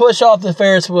managed to push off the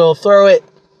Ferris wheel, throw it,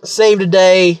 save the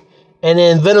day, and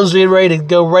then Venom's getting ready to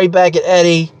go right back at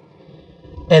Eddie.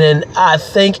 And then I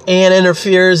think Anne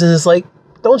interferes and is like,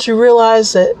 don't you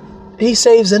realize that he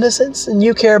saves innocents and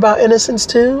you care about innocence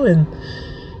too? And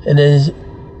then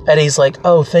Eddie's like,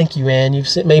 oh, thank you, Anne. You've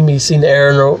made me see the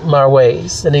error in my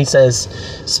ways. And he says,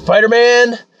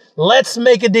 Spider-Man, let's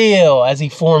make a deal, as he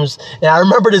forms. And I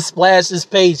remember to splash this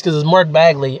page because it's Mark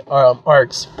Bagley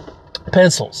arts,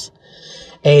 pencils.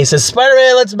 And he says,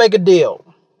 Spider-Man, let's make a deal.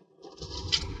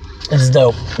 It's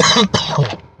dope.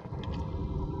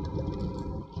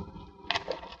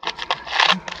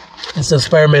 And so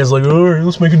Spider-Man's like, all right,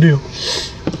 let's make a deal.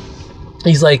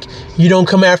 He's like, you don't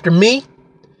come after me.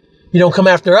 You don't come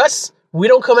after us. We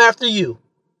don't come after you.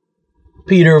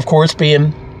 Peter, of course,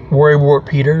 being Worry Wart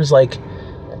Peter, is like,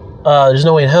 there's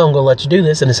no way in hell I'm going to let you do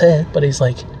this in his head. But he's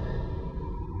like,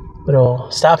 but it'll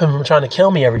stop him from trying to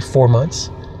kill me every 4 months.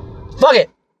 Fuck it.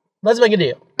 Let's make a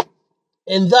deal.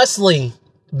 And thusly,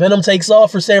 Venom takes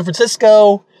off for San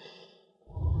Francisco.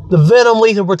 The Venom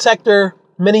Lethal Protector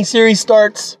miniseries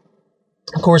starts.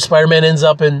 Of course, Spider-Man ends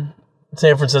up in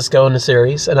San Francisco in the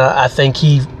series, and I think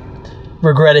he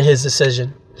regretted his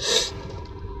decision.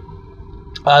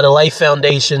 The Life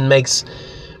Foundation makes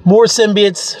more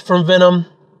symbiotes from Venom.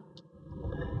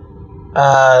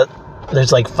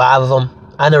 There's like 5 of them.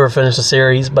 I never finished the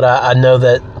series, but I know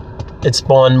that it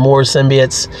spawned more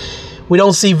symbiotes. We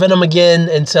don't see Venom again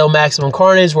until Maximum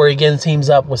Carnage, where he again teams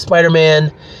up with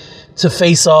Spider-Man to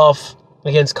face off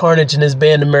against Carnage and his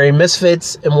band of Merry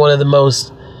Misfits in one of the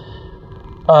most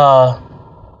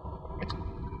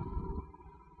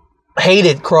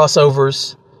hated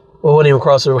crossovers. Well, wasn't even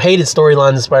crossover. Hated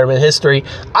storylines in Spider-Man history.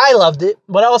 I loved it,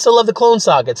 but I also love the Clone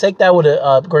Saga. Take that with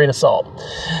a grain of salt.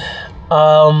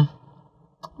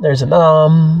 There's an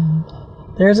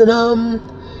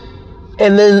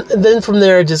and then from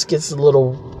there it just gets a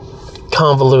little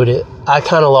convoluted. I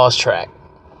kind of lost track.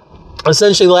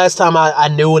 Essentially, last time I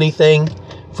knew anything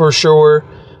for sure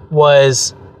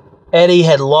was Eddie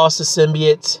had lost a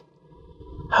symbiote.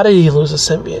 How did he lose a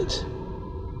symbiote?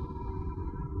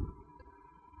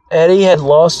 Eddie had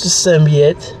lost a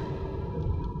symbiote.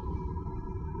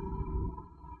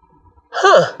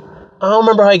 I don't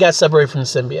remember how he got separated from the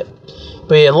symbiote.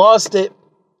 But he had lost it.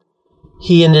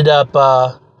 He ended up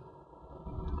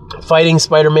fighting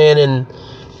Spider-Man in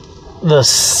the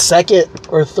second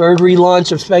or third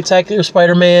relaunch of Spectacular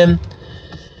Spider-Man.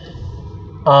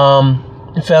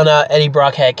 Found out Eddie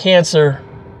Brock had cancer.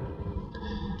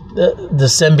 The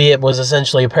symbiote was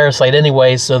essentially a parasite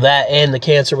anyway, so that and the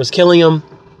cancer was killing him.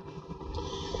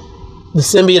 The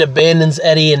symbiote abandons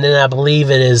Eddie, and then I believe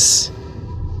it is...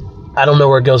 I don't know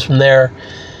where it goes from there.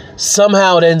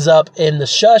 Somehow it ends up in the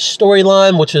Shush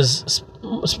storyline, which is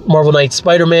Marvel Knights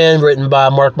Spider-Man, written by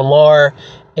Mark Millar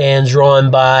and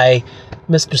drawn by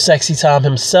Mr. Sexy Tom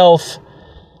himself,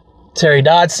 Terry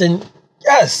Dodson.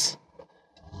 Yes!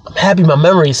 I'm happy my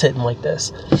memory's hitting like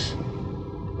this.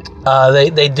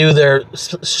 They do their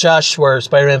Shush, where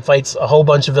Spider-Man fights a whole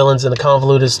bunch of villains in a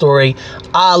convoluted story,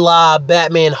 a la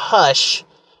Batman Hush,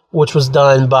 which was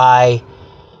done by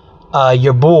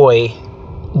your boy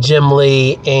Jim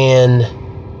Lee and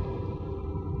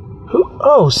who?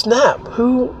 Oh snap!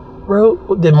 Who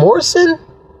wrote? Did Morrison?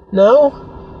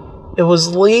 No, it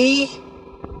was Lee.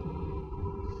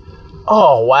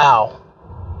 Oh wow!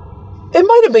 It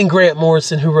might have been Grant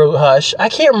Morrison who wrote Hush. I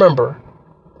can't remember,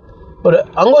 but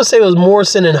I'm gonna say it was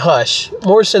Morrison and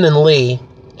Lee,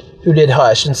 who did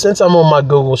Hush. And since I'm on my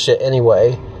Google shit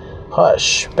anyway,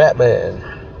 Hush, Batman.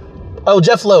 Oh,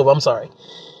 Jeff Loeb. I'm sorry.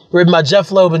 Written by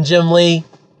Jeff Loeb and Jim Lee.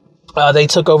 They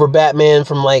took over Batman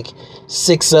from like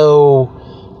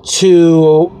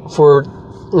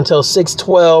 602 until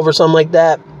 612 or something like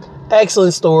that.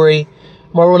 Excellent story.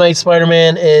 Marvel Knights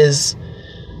Spider-Man is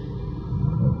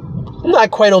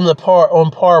not quite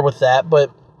on par with that, but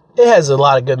it has a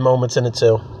lot of good moments in it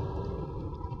too.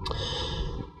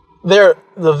 The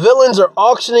villains are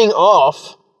auctioning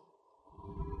off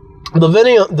the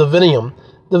Venom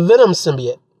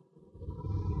symbiote,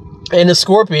 and the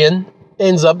Scorpion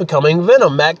ends up becoming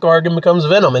Venom. Matt Gargan becomes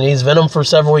Venom, and he's Venom for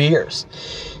several years.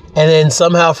 And then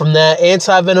somehow from that,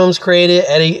 Anti-Venom's created.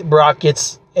 Eddie Brock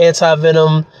gets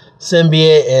Anti-Venom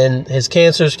symbiote, and his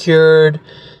cancer's cured.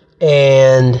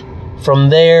 And from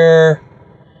there,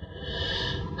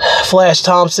 Flash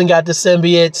Thompson got the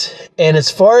symbiote. And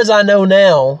as far as I know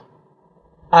now,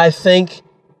 I think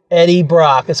Eddie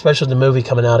Brock, especially the movie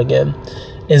coming out again,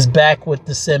 is back with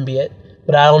the symbiote.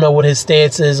 But I don't know what his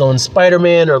stance is on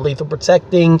Spider-Man or Lethal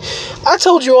Protecting. I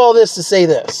told you all this to say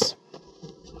this.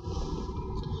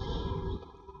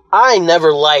 I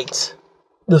never liked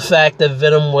the fact that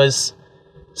Venom was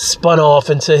spun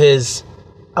off into his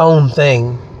own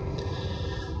thing.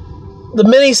 The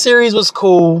miniseries was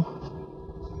cool.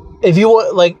 If you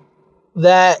want, like,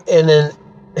 that, and then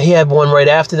he had one right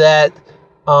after that.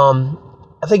 I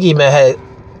think he had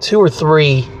 2 or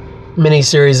 3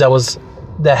 miniseries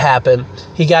that happened.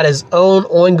 He got his own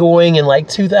ongoing in like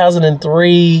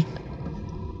 2003,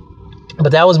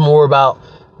 but that was more about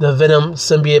the Venom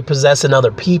symbiote possessing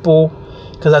other people,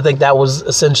 because I think that was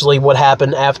essentially what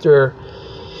happened after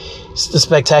the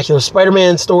Spectacular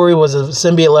Spider-Man story. Was a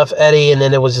symbiote left Eddie, and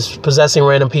then it was just possessing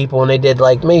random people, and they did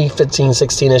like maybe 15,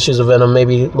 16 issues of Venom,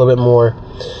 maybe a little bit more,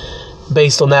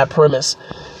 based on that premise.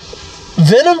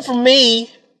 Venom for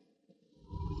me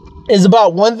is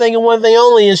about one thing and one thing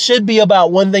only. It should be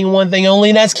about one thing and one thing only,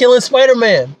 and that's killing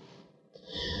Spider-Man.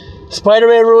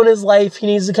 Spider-Man ruined his life. He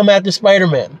needs to come after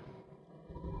Spider-Man.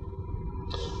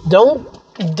 Don't,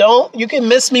 you can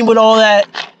miss me with all that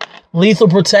Lethal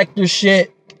Protector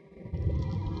shit.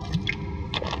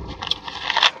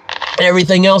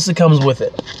 Everything else that comes with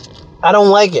it. I don't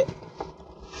like it.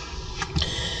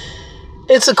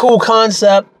 It's a cool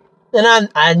concept, and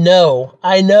I know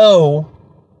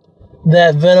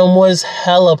that Venom was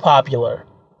hella popular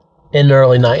in the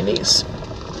early 90s.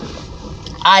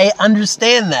 I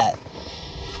understand that.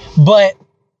 But,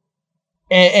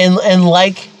 and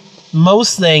like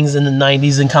most things in the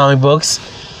 90s in comic books,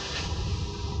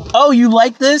 oh, you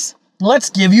like this?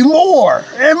 Let's give you more,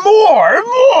 and more, and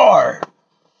more.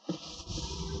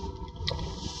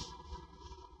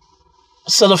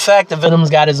 So the fact that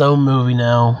Venom's got his own movie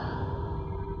now,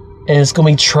 and it's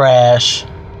going to be trash,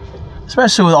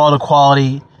 especially with all the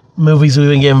quality movies we've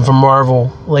been getting from Marvel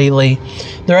lately.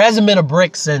 There hasn't been a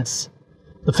brick since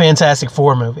the Fantastic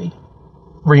Four movie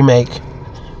remake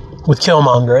with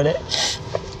Killmonger in it.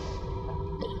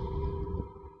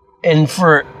 And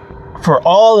for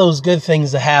all those good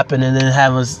things to happen and then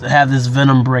have this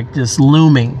Venom brick just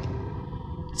looming,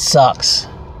 it sucks.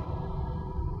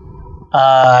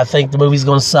 I think the movie's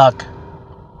gonna suck.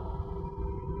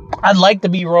 I'd like to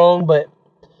be wrong, but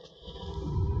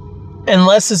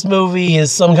unless this movie is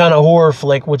some kind of horror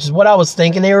flick, which is what I was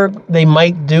thinking they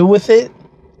might do with it,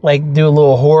 like do a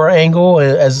little horror angle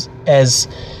as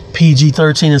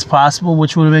PG-13 as possible,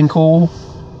 which would have been cool.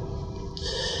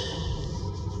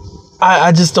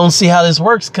 I just don't see how this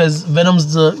works, because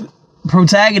Venom's the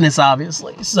protagonist,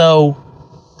 obviously. So,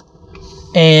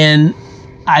 and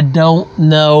I don't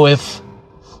know if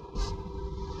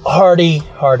Hardy.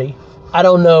 I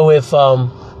don't know if Tom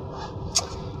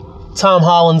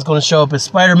Holland's going to show up as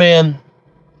Spider-Man.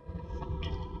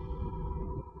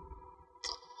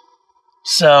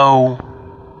 So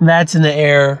that's in the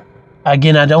air.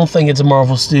 Again, I don't think it's a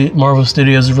Marvel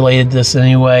Studios related to this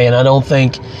anyway, and I don't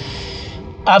think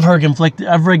I've heard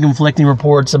conflicting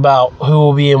reports about who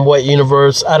will be in what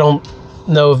universe. I don't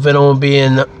know if Venom will be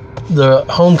in the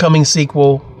Homecoming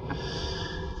sequel.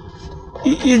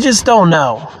 You just don't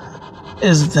know,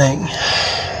 is the thing.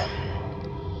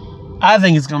 I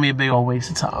think it's going to be a big old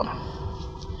waste of time.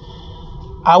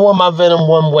 I want my Venom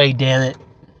one way, damn it.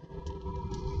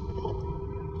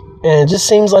 And it just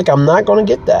seems like I'm not going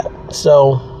to get that.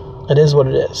 So, it is what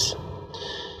it is.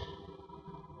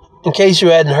 In case you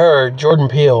hadn't heard, Jordan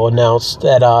Peele announced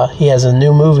that he has a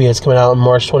new movie that's coming out in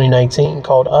March 2019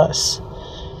 called Us.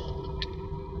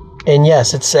 And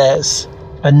yes, it says,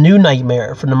 a new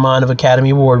nightmare from the mind of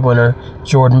Academy Award winner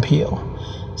Jordan Peele.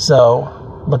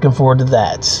 So, looking forward to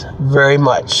that very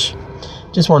much.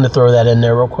 Just wanted to throw that in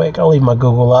there real quick. I'll leave my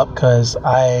Google up because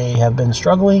I have been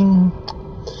struggling.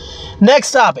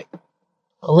 Next topic.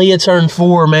 Aaliyah turned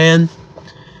 4, man.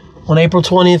 On April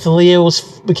 20th,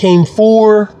 Aaliyah became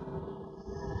 4.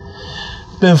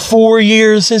 Been 4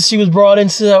 years since she was brought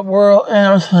into that world,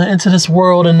 into this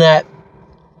world, and that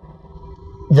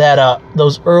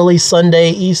those early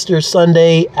Sunday, Easter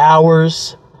Sunday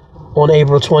hours on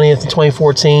April 20th,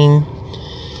 2014,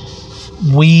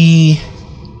 we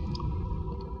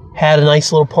had a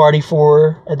nice little party for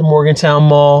her at the Morgantown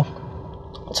Mall.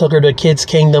 Took her to Kids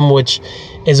Kingdom, which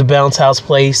is a bounce house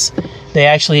place. They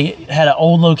actually had an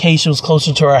old location, was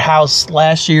closer to our house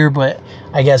last year, but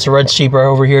I guess the rent's cheaper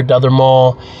over here at the other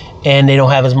mall, and they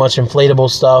don't have as much inflatable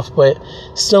stuff, but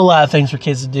still a lot of things for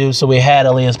kids to do, so we had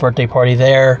Aaliyah's birthday party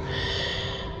there.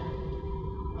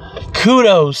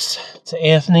 Kudos to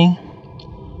Anthony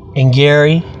and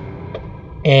Gary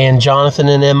and Jonathan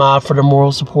and Emma for the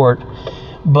moral support,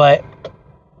 but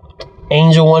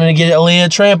Angel wanted to get Aaliyah a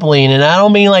trampoline, and I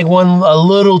don't mean like a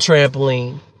little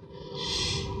trampoline.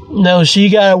 No, she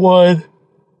got one.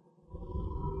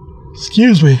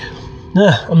 Excuse me.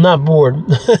 I'm not bored.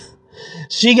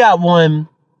 She got one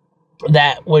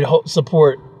that would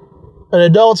support an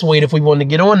adult's weight if we wanted to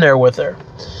get on there with her.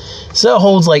 So it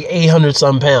holds like 800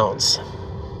 some pounds.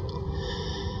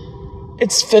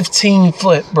 It's 15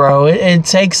 foot, bro. It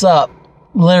takes up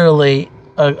literally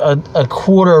a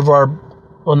quarter of our,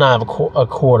 well, not a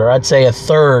quarter, I'd say a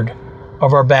third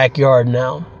of our backyard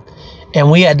now. And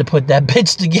we had to put that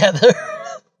bitch together.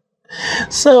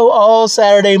 So all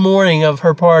Saturday morning of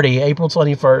her party, April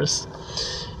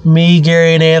 21st, me,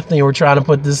 Gary, and Anthony were trying to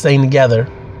put this thing together.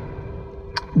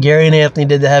 Gary and Anthony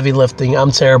did the heavy lifting.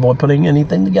 I'm terrible at putting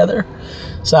anything together.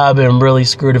 So I've been really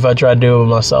screwed if I try to do it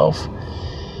myself.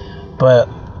 But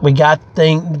we got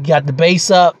the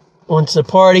base up. Went to the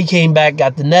party, came back,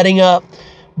 got the netting up.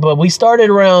 But we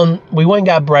went and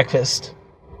got breakfast.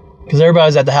 Because everybody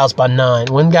was at the house by 9.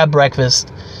 Went and got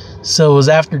breakfast. So it was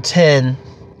after 10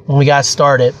 when we got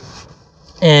started.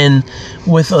 And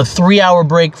with a 3-hour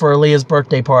break for Aaliyah's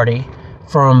birthday party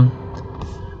from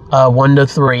 1 to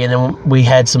 3. And then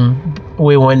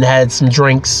we went and had some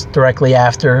drinks directly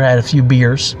after. Had a few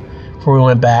beers before we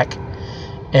went back.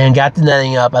 And got the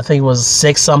netting up. I think it was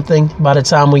 6 something by the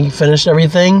time we finished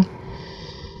everything.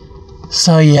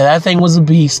 So yeah, that thing was a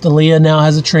beast. Aaliyah now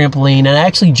has a trampoline, and I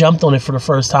actually jumped on it for the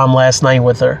first time last night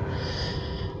with her.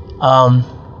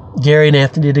 Gary and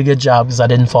Anthony did a good job because I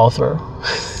didn't fall through.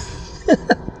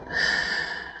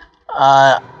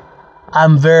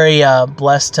 I'm very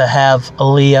blessed to have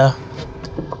Aaliyah,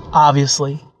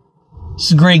 obviously.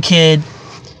 She's a great kid,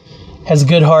 has a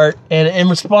good heart, and in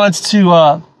response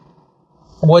to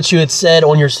what you had said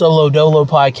on your Solo Dolo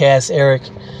podcast, Eric,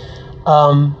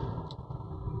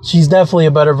 she's definitely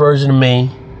a better version of me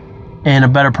and a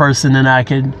better person than I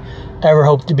could ever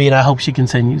hope to be, and I hope she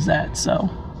continues that. So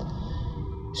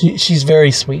she's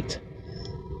very sweet.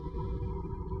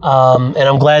 And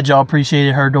I'm glad y'all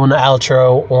appreciated her doing the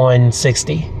outro on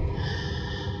 60.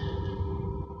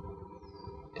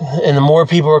 And the more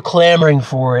people are clamoring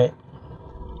for it,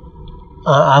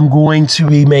 I'm going to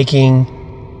be making,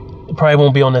 it probably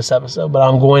won't be on this episode, but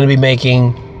I'm going to be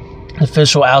making an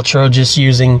official outro just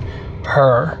using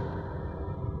her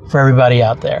for everybody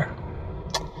out there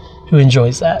who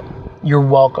enjoys that. You're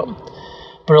welcome.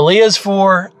 But Aaliyah's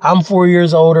 4, I'm 4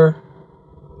 years older.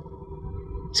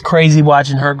 It's crazy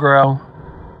watching her grow.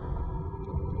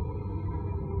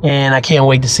 And I can't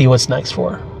wait to see what's next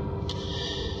for her.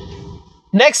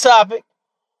 Next topic.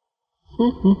 A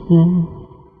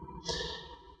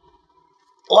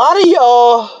lot of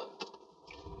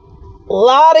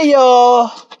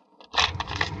y'all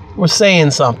were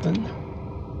saying something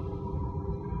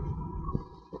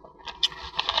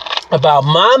about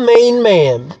my main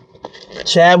man,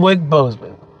 Chadwick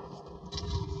Boseman,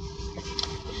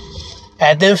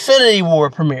 at the Infinity War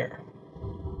premiere.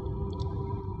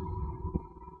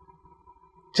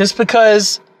 Just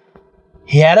because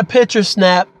he had a picture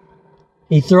snap,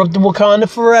 he threw up the Wakanda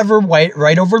Forever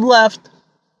right over left,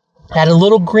 had a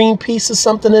little green piece of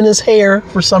something in his hair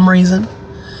for some reason.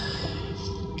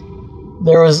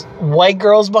 There was white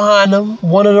girls behind him.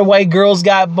 One of the white girls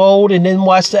got bold and didn't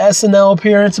watch the SNL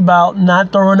appearance about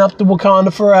not throwing up the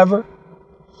Wakanda Forever.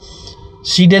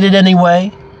 She did it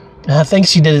anyway. I think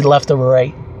she did it left over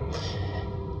right.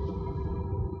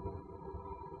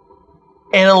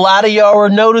 And a lot of y'all were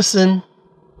noticing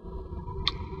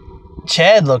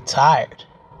Chad looked tired.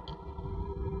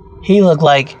 He looked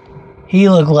like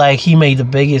he made the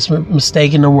biggest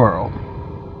mistake in the world.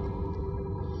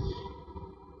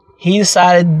 He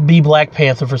decided to be Black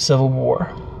Panther for Civil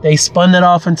War. They spun that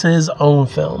off into his own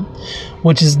film,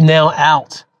 which is now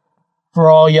out for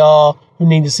all y'all who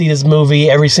need to see this movie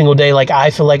every single day. Like I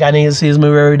feel like I need to see this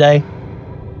movie every day.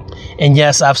 And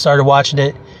yes, I've started watching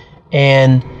it,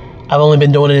 and I've only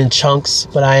been doing it in chunks,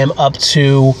 but I am up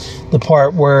to the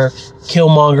part where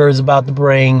Killmonger is about to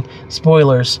bring,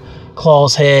 spoilers,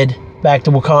 Claw's head back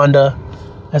to Wakanda.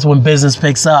 That's when business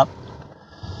picks up.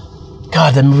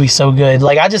 God, that movie's so good.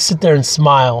 Like, I just sit there and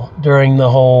smile during the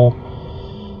whole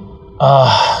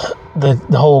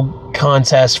the whole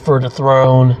contest for the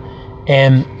throne,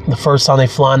 and the first time they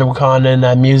fly into Wakanda and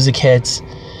that music hits.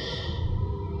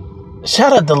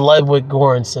 Shout out to Ludwig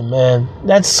Göransson, man.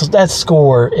 That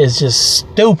score is just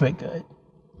stupid good.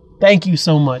 Thank you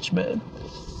so much, man.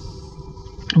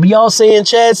 But y'all saying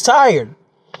Chad's tired.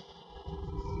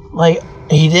 Like,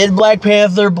 he did Black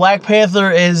Panther. Black Panther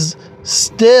is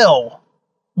still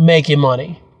making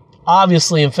money.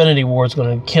 Obviously, Infinity War is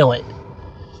going to kill it.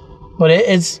 But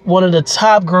it's one of the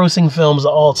top grossing films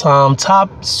of all time. Top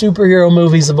superhero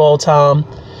movies of all time.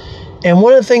 And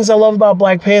one of the things I love about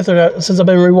Black Panther, since I've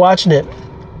been rewatching it,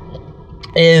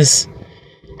 is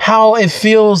how it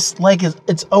feels like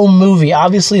its own movie.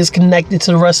 Obviously, it's connected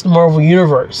to the rest of the Marvel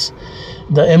Universe,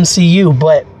 the MCU,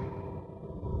 but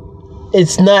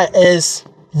it's not as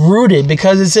rooted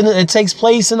because it takes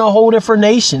place in a whole different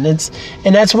nation. And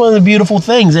that's one of the beautiful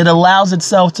things. It allows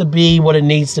itself to be what it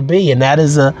needs to be, and that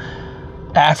is a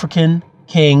African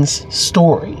king's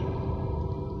story,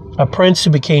 a prince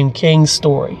who became king's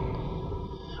story,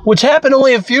 which happened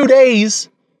only a few days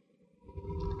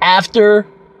after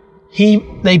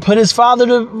they put his father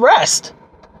to rest,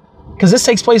 because this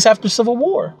takes place after Civil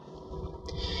War.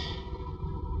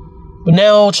 But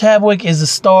now Chadwick is the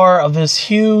star of this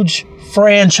huge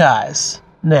franchise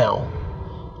now.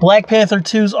 Black Panther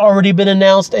 2's already been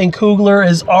announced, and Coogler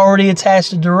is already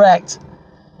attached to direct.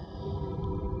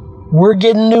 We're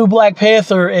getting new Black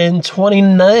Panther in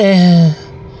 29.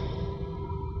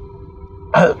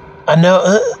 I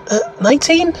know,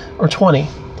 19 or 20?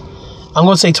 I'm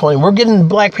going to say 20. We're getting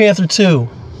Black Panther 2.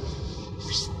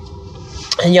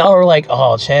 And y'all are like,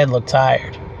 oh, Chad looked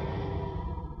tired.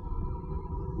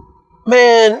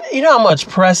 Man, you know how much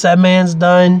press that man's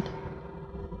done?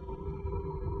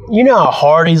 You know how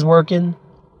hard he's working?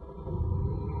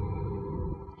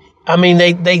 I mean,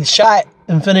 they shot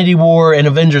Infinity War and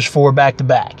Avengers 4 back to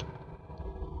back.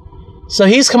 So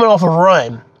he's coming off a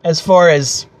run as far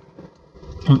as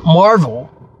Marvel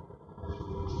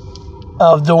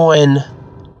of doing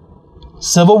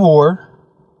Civil War,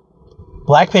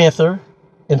 Black Panther,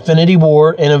 Infinity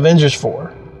War, and Avengers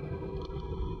 4.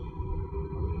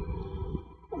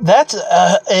 That's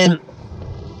and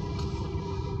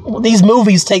these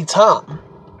movies take time.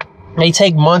 They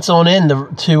take months on end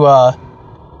to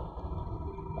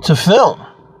film.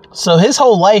 So his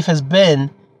whole life has been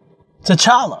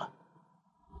T'Challa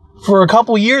for a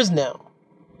couple years now.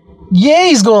 Yeah,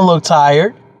 he's going to look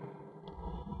tired.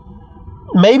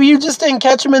 Maybe you just didn't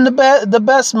catch him in the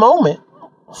best moment.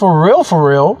 For real.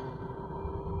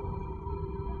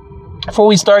 Before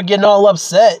we start getting all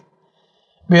upset.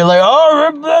 Be like,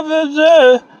 oh, blah, blah,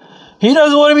 blah. He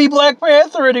doesn't want to be Black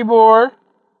Panther anymore.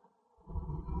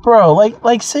 Bro,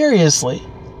 like seriously.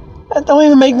 That don't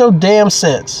even make no damn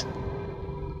sense.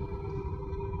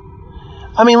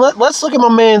 I mean, let's look at my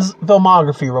man's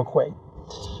filmography real quick.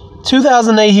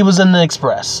 2008, he was in The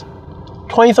Express.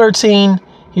 2013,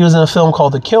 he was in a film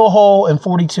called The Kill Hole, and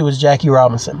 42 is Jackie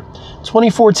Robinson.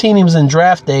 2014, he was in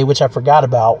Draft Day, which I forgot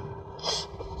about.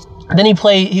 Then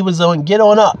he was on Get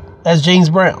On Up as James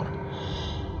Brown.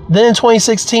 Then in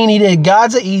 2016, he did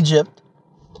Gods of Egypt,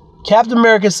 Captain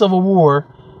America Civil War,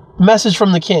 Message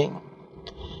from the King.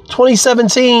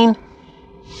 2017,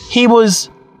 he was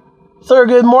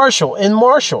Thurgood Marshall in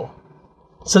Marshall.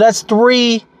 So that's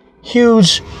 3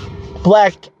 huge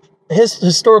black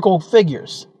historical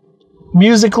figures.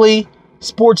 Musically,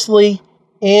 sportsly,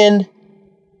 and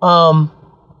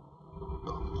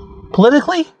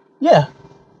politically? Yeah.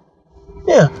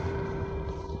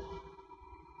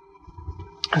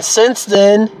 And since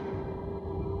then,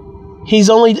 he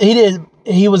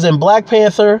was in Black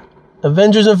Panther,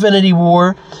 Avengers Infinity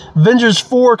War. Avengers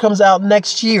 4 comes out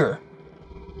next year.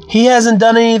 He hasn't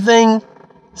done anything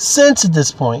since at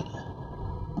this point.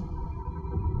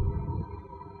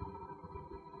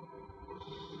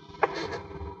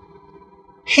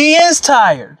 He is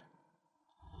tired.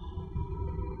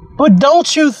 But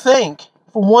don't you think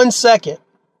for 1 second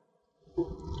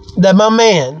that my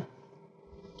man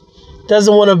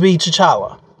doesn't want to be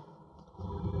T'Challa?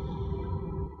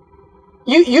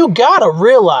 You gotta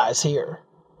realize here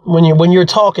when you're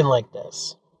talking like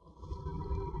this.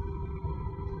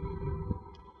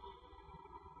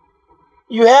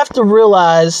 You have to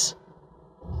realize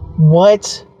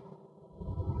what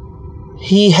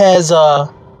he has.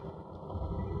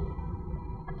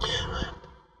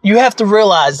 You have to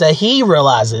realize that he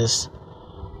realizes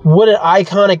what an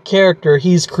iconic character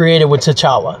he's created with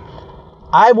T'Challa.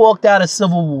 I walked out of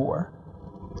Civil War.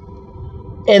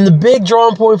 And the big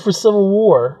drawing point for Civil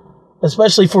War,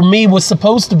 especially for me, was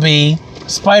supposed to be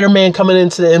Spider-Man coming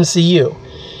into the MCU.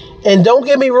 And don't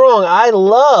get me wrong, I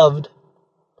loved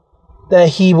that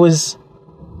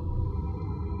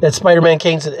that Spider-Man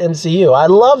came to the MCU. I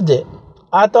loved it.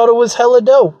 I thought it was hella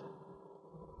dope.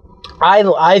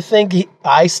 I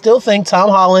still think Tom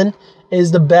Holland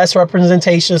is the best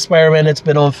representation of Spider-Man that's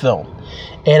been on film.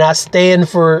 And I stand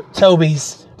for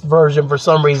Tobey's version for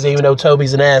some reason, even though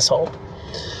Tobey's an asshole.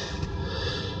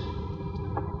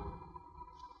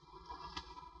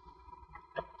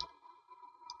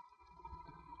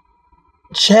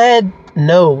 Chad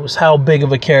knows how big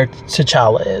of a character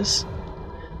T'Challa is.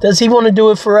 Does he want to do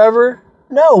it forever?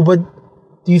 No, but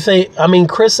do you think,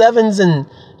 Chris Evans and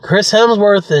Chris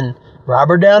Hemsworth and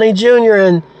Robert Downey Jr.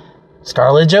 and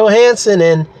Scarlett Johansson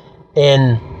and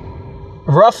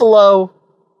Ruffalo,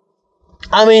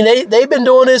 they've been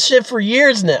doing this shit for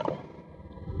years now.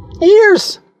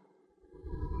 Years.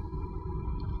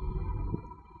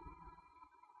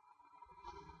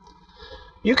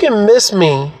 You can miss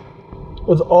me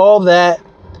with all that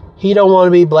he don't want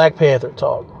to be Black Panther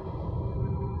talk.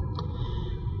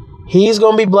 He's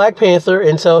going to be Black Panther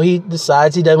until he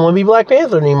decides he doesn't want to be Black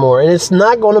Panther anymore. And it's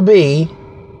not going to be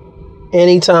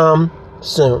anytime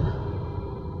soon.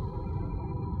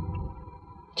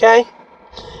 Okay?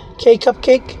 Okay,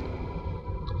 Cupcake?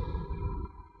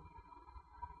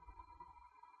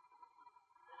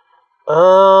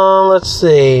 Let's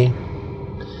see.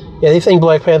 Yeah, they think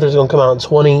Black Panther is going to come out in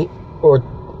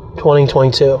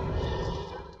 2022.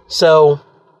 So,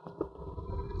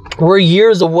 we're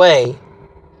years away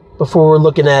before we're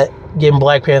looking at getting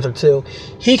Black Panther 2.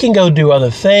 He can go do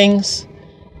other things,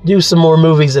 do some more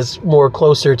movies that's more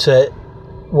closer to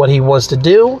what he wants to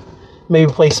do,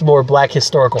 maybe play some more black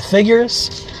historical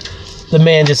figures. The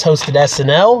man just hosted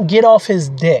SNL. Get off his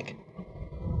dick.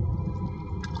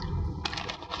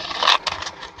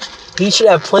 He should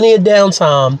have plenty of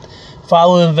downtime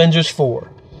following Avengers 4.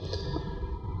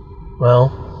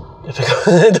 Well, it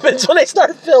depends when they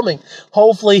start filming.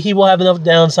 Hopefully he will have enough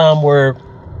downtime where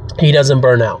he doesn't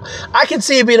burn out. I can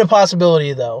see it being a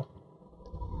possibility, though.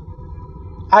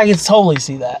 I can totally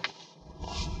see that.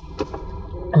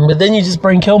 But then you just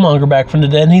bring Killmonger back from the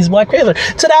dead and he's Black Panther.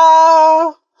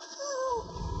 Ta-da!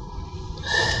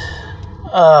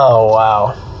 Oh,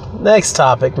 wow. Next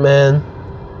topic, man.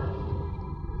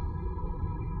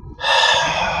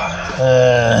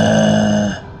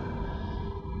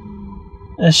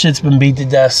 This shit's been beat to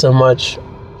death so much.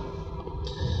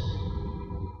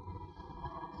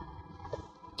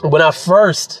 When I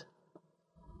first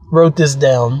wrote this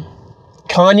down,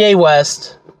 Kanye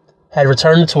West had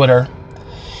returned to Twitter.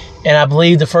 And I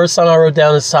believe the first time I wrote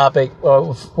down this topic,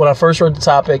 or when I first wrote the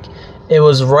topic, it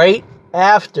was right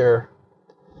after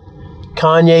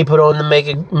Kanye put on the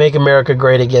Make America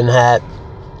Great Again hat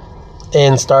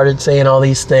and started saying all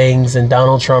these things, and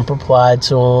Donald Trump replied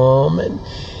to him, and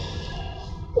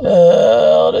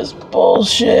all this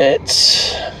bullshit.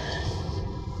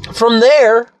 From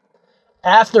there,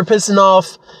 after pissing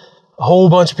off a whole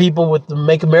bunch of people with the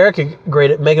Make America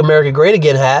Great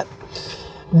Again hat,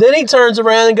 then he turns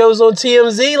around and goes on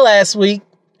TMZ last week,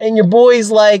 and your boy's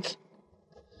like,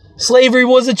 slavery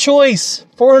was a choice.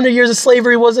 400 years of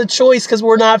slavery was a choice because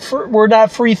we're not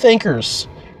free thinkers,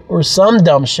 or some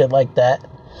dumb shit like that.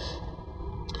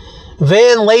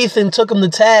 Van Lathan took him to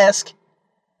task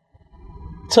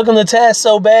so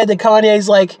bad that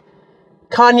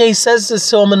Kanye says this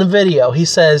to him in the video. He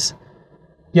says,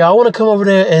 yeah, I want to come over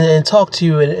there and talk to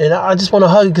you, and I just want to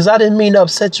hug you because I didn't mean to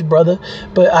upset you, brother,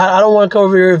 but I don't want to come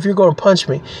over here if you're going to punch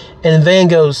me. And Van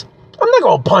goes, I'm not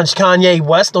going to punch Kanye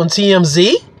West on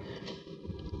TMZ.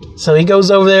 So he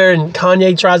goes over there, and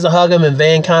Kanye tries to hug him, and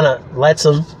Van kind of lets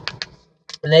him.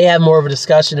 And they have more of a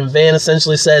discussion, and Van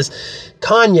essentially says,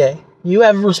 Kanye, you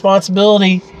have a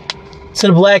responsibility to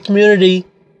the black community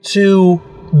to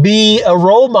be a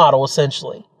role model,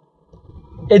 essentially.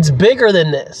 It's bigger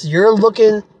than this. You're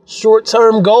looking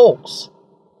short-term goals.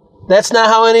 That's not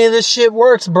how any of this shit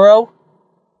works, bro.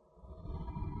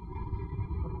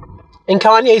 And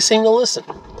Kanye seemed to listen.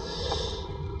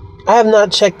 I have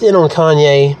not checked in on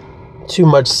Kanye too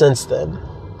much since then.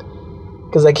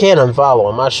 Because I can't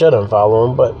unfollow him. I should unfollow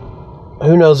him, but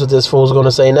who knows what this fool's going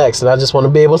to say next. And I just want to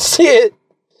be able to see it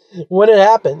when it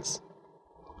happens.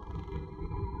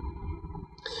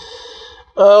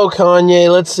 Oh,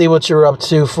 Kanye, let's see what you're up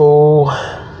to, fool.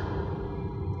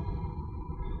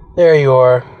 There you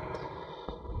are.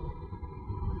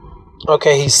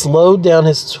 Okay, he slowed down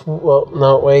his... well,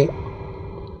 no, wait.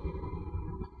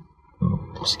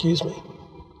 Excuse me.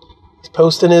 He's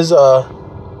posting his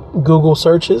Google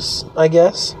searches, I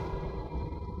guess.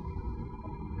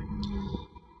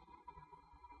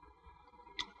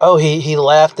 Oh, he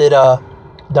laughed at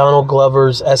Donald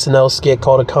Glover's SNL skit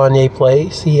called A Kanye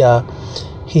Plays.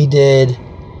 He did...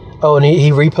 oh, and he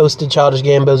reposted Childish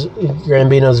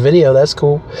Gambino's video. That's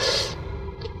cool.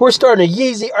 We're starting a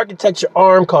Yeezy architecture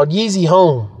arm called Yeezy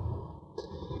Home.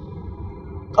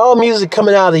 All music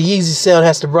coming out of the Yeezy sound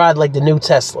has to ride like the new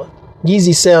Tesla.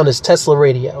 Yeezy sound is Tesla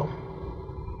radio.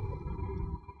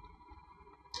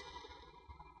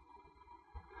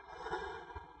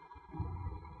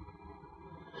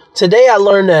 Today I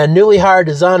learned that a newly hired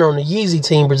designer on the Yeezy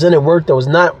team presented work that was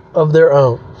not of their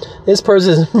own. This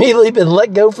person has immediately been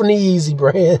let go from the Yeezy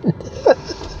brand.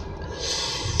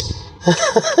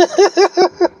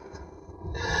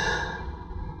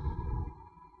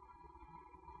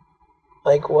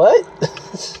 Like what?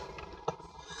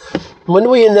 When do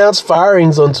we announce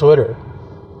firings on Twitter?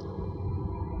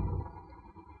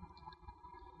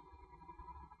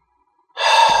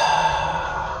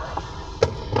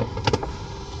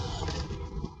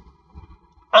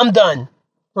 I'm done.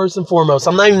 First and foremost,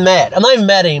 I'm not even mad. I'm not even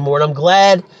mad anymore, and I'm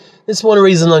glad. This is one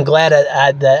reason I'm glad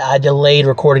that I delayed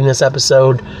recording this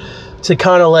episode, to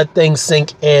kind of let things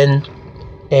sink in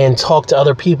and talk to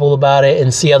other people about it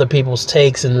and see other people's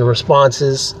takes and the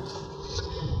responses.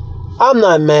 I'm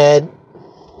not mad.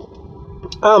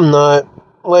 I'm not.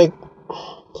 Like,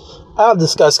 I've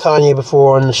discussed Kanye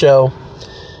before on the show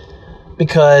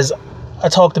because I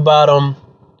talked about him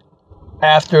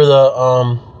after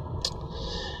the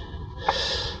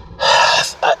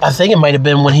I think it might have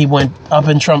been when he went up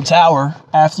in Trump Tower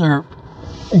after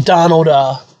Donald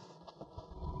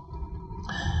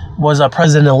was a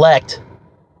president-elect.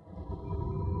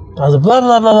 I was like, blah,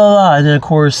 blah, blah, blah, blah. And then, of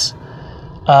course,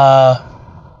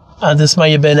 this might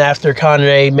have been after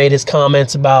Kanye made his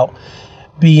comments about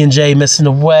B&J missing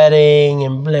the wedding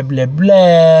and blah, blah,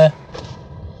 blah.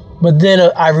 But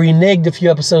then I reneged a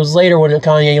few episodes later when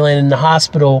Kanye landed in the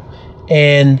hospital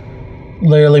and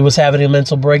literally was having a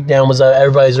mental breakdown, was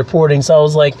everybody's reporting. So I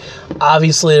was like,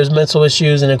 obviously there's mental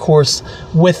issues. And of course,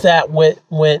 with that went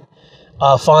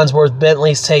Fonzworth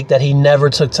Bentley's take that he never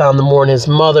took time to mourn his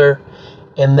mother.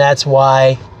 And that's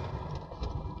why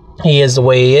he is the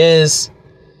way he is.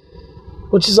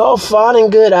 Which is all fine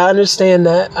and good. I understand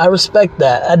that. I respect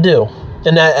that. I do.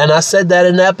 And I said that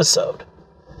in the episode.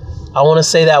 I want to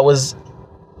say that was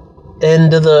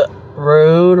End of the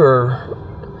Road, or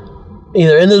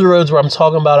either End of the Roads, where I'm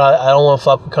talking about I don't want to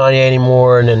fuck with Kanye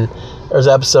anymore, and then there's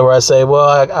an episode where I say,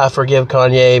 well, I forgive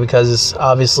Kanye because it's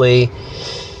obviously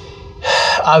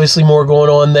more going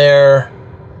on there.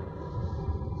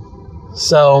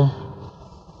 So,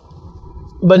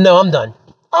 but no, I'm done.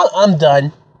 I'm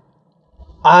done.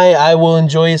 I will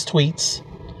enjoy his tweets.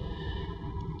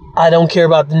 I don't care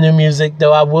about the new music,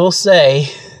 though I will say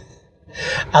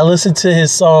I listened to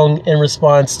his song in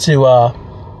response to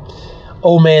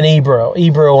Old Man Ebro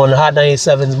on Hot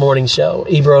 97's morning show,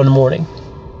 Ebro in the Morning.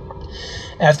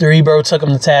 After Ebro took him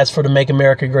to task for the Make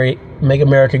America Great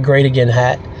Again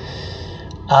hat,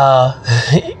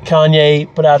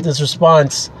 Kanye put out this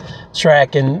response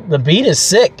track, and the beat is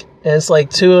sick. And it's like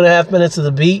 2.5 minutes of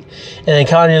the beat, and then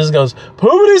Kanye just goes,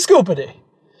 poopity scoopity.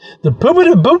 The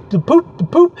poopity boop, the poop, the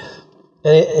poop.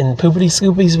 And poopity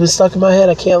scoopity's been stuck in my head,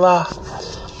 I can't lie.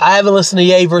 I haven't listened to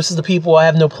Ye versus the People. I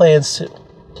have no plans to.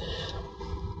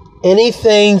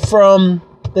 Anything from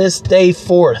this day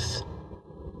forth,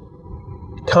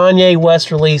 Kanye West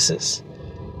releases,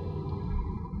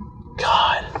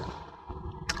 God,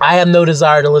 I have no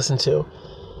desire to listen to.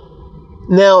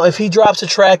 Now, if he drops a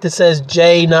track that says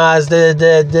J, Nas,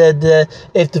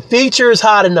 if the feature is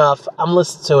hot enough, I'm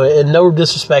listening to it. And no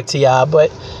disrespect to y'all,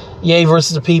 but Ye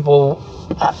versus the People,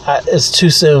 it's too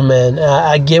soon, man.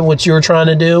 I get what you were trying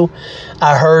to do.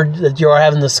 I heard that you are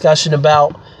having a discussion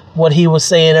about what he was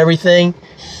saying, everything,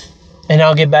 and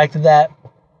I'll get back to that.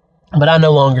 But I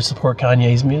no longer support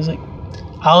Kanye's music.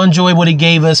 I'll enjoy what he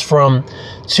gave us from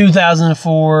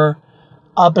 2004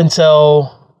 up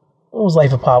until What was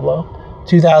Life of Pablo?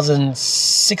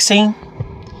 2016.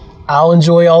 I'll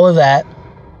enjoy all of that.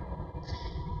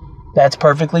 That's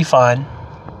perfectly fine.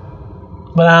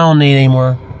 But I don't need any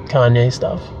more Kanye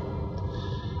stuff.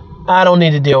 I don't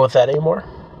need to deal with that anymore.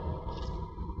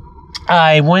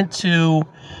 I went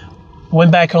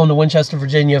back home to Winchester,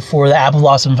 Virginia for the Apple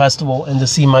Blossom Festival and to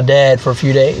see my dad for a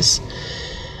few days.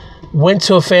 Went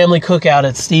to a family cookout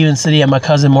at Stephen City at my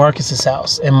cousin Marcus's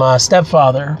house, and my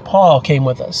stepfather, Paul, came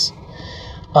with us.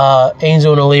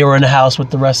 Angel and Aaliyah were in the house with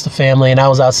the rest of the family, and I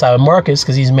was outside with Marcus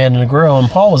because he's manning the grill, and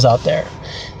Paul was out there.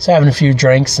 So having a few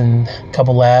drinks and a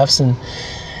couple laughs, and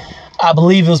I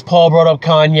believe it was Paul brought up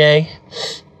Kanye,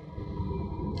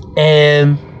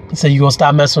 and he said, "You gonna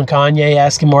stop messing with Kanye?"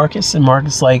 Asking Marcus, and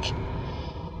Marcus like,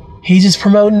 "He's just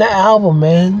promoting the album,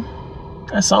 man.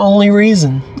 That's the only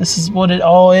reason. This is what it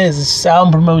all is. It's just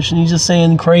album promotion. He's just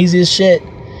saying craziest shit."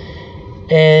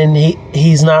 And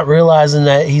he's not realizing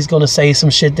that he's going to say some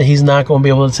shit that he's not going to be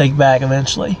able to take back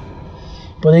eventually.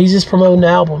 But he's just promoting the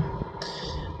album.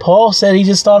 Paul said he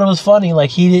just thought it was funny. Like,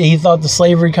 he thought the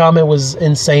slavery comment was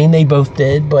insane. They both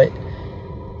did. But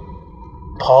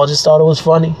Paul just thought it was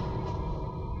funny.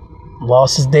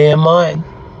 Lost his damn mind.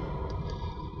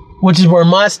 Which is where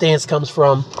my stance comes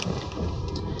from.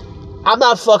 I'm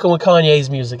not fucking with Kanye's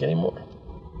music anymore.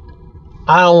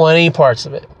 I don't want any parts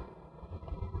of it.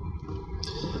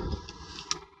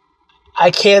 I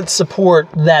can't support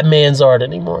that man's art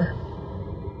anymore.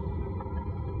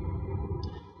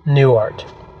 New art.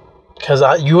 Because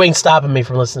you ain't stopping me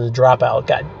from listening to Dropout.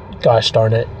 Gosh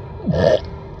darn it.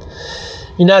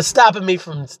 You're not stopping me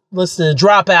from listening to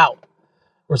Dropout.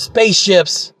 Or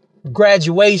Spaceships.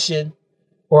 Graduation.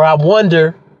 Or I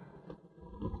Wonder.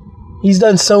 He's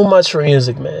done so much for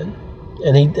music, man.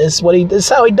 And this is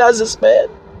how he does this, man.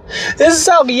 This is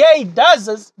how Ye does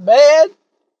this, man.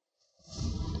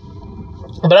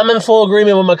 But I'm in full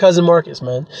agreement with my cousin Marcus,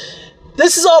 man.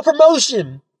 This is all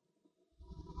promotion.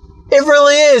 It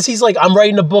really is. He's like, I'm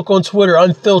writing a book on Twitter,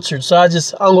 unfiltered. So I'm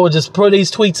going to just put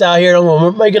these tweets out here and I'm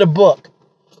going to make it a book.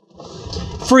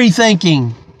 Free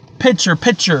thinking. Picture.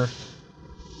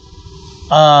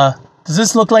 Does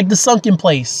this look like The Sunken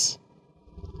Place?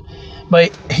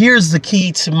 But here's the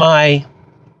key to my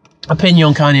opinion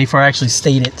on Kanye before I actually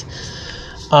state it.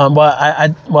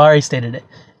 I already stated it.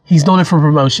 He's doing it for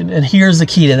promotion. And here's the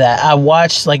key to that. I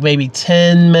watched like maybe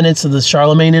 10 minutes of the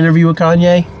Charlemagne interview with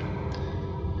Kanye.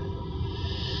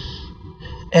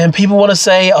 And people want to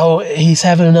say, oh, he's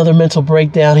having another mental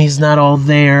breakdown. He's not all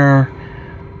there.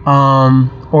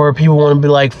 Or people want to be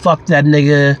like, fuck that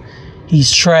nigga.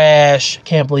 He's trash.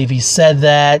 Can't believe he said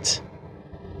that.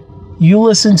 You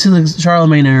listen to the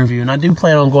Charlemagne interview. And I do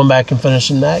plan on going back and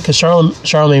finishing that. Because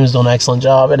Charlemagne was doing an excellent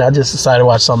job. And I just decided to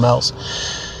watch something else.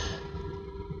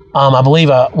 I believe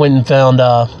I went and found,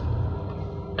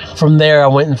 from there I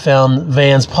went and found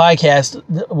Van's podcast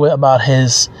about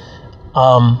his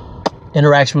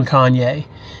interaction with Kanye.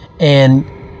 And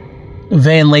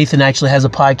Van Lathan actually has a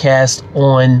podcast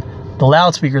on the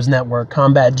Loudspeakers Network,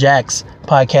 Combat Jack's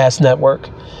podcast network.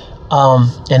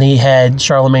 And he had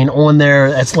Charlemagne on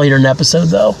there. That's later in the episode,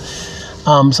 though.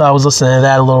 So I was listening to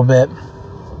that a little bit.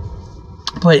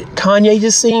 But Kanye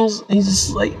just seems,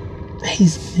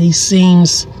 he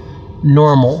seems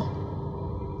normal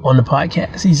on the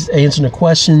podcast. He's answering the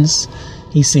questions.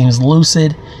 He seems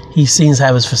lucid. He seems to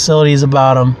have his facilities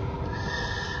about him.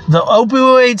 The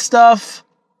opioid stuff,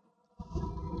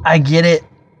 I get it,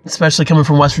 especially coming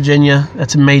from West Virginia.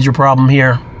 That's a major problem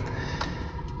here.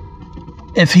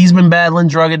 If he's been battling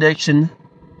drug addiction,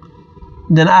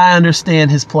 then I understand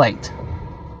his plight.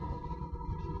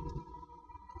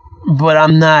 But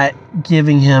I'm not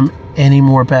giving him any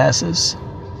more passes.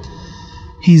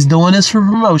 He's doing this for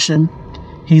promotion.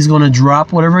 He's going to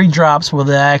drop whatever he drops,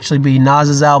 whether it actually be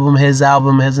Nas's album, his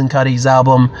and Cuddy's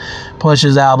album,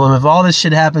 Push's album. If all this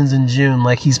shit happens in June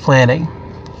like he's planning,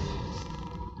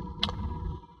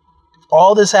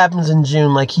 all this happens in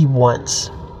June like he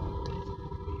wants,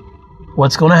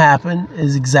 what's going to happen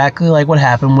is exactly like what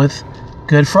happened with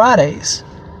Good Fridays.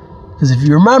 Because if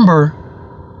you remember,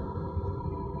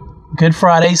 Good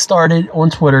Friday started on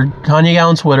Twitter. Kanye got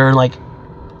on Twitter like,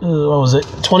 what was it,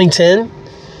 2010?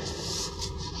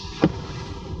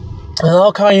 And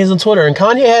all Kanye's on Twitter. And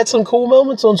Kanye had some cool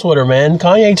moments on Twitter, man.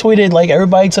 Kanye tweeted like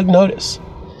everybody took notice.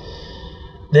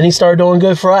 Then he started doing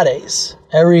Good Fridays.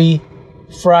 Every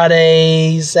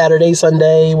Friday, Saturday,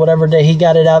 Sunday, whatever day he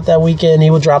got it out that weekend, he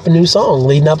would drop a new song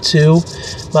leading up to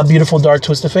My Beautiful Dark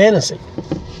Twisted Fantasy.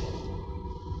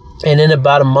 And then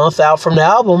about a month out from the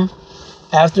album,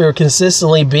 after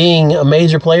consistently being a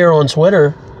major player on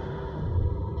Twitter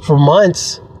for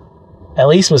months, at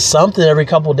least with something every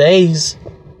couple days,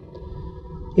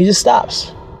 he just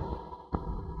stops.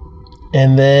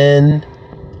 And then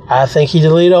I think he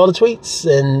deleted all the tweets.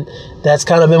 And that's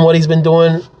kind of been what he's been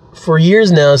doing for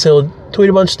years now. So he'll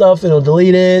tweet a bunch of stuff and he'll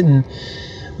delete it. And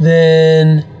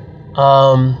then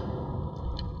I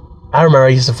remember I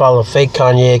used to follow a fake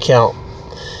Kanye account.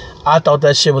 I thought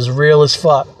that shit was real as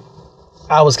fuck.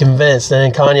 I was convinced. And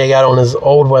then Kanye got on his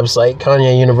old website,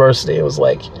 Kanye University. It was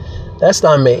like, that's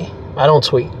not me. I don't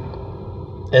tweet.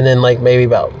 And then like maybe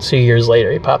about 2 years later,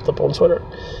 he popped up on Twitter.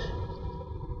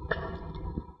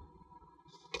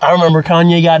 I remember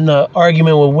Kanye got in an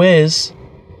argument with Wiz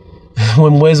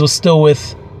when Wiz was still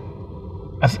with,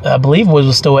 I believe Wiz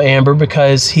was still with Amber,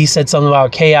 because he said something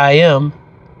about KIM.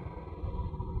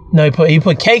 No, he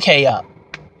put KK up.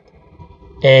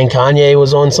 And Kanye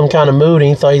was on some kind of mood and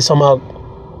he thought he was talking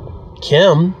about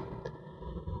Kim.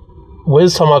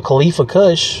 Wiz talking about Khalifa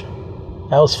Kush.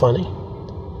 That was funny.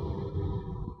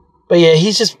 But yeah,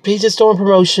 he's just doing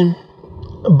promotion.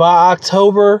 By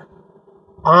October,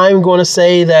 I'm going to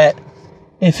say that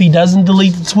if he doesn't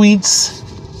delete the tweets,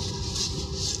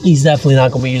 he's definitely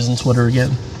not going to be using Twitter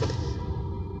again.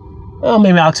 Well,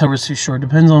 maybe October's too short.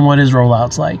 Depends on what his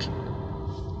rollout's like.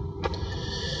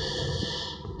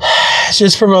 It's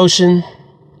just promotion.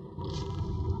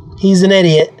 He's an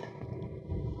idiot.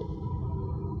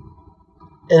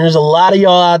 And there's a lot of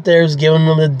y'all out there who's giving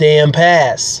him the damn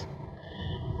pass.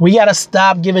 We got to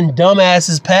stop giving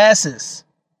dumbasses passes.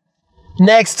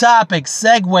 Next topic,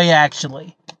 segue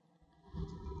actually.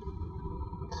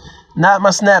 Not my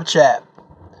Snapchat.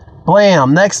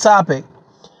 Blam, next topic.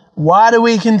 Why do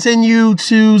we continue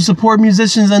to support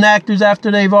musicians and actors after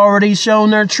they've already shown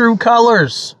their true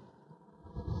colors?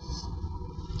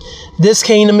 This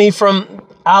came to me from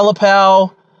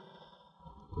Alapal,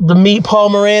 the Meet Paul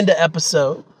Miranda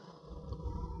episode.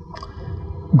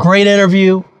 Great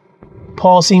interview.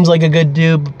 Paul seems like a good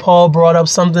dude, but Paul brought up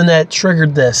something that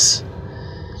triggered this.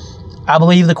 I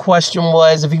believe the question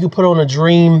was, if you could put on a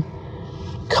dream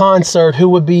concert, who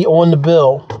would be on the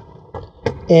bill?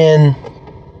 And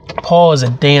Paul is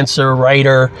a dancer,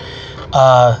 writer,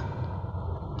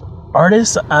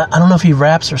 artist. I don't know if he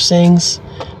raps or sings,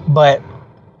 but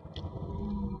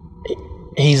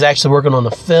he's actually working on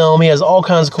the film. He has all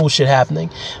kinds of cool shit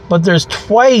happening. But there's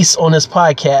twice on this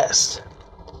podcast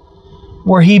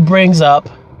where he brings up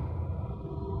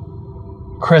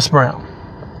Chris Brown.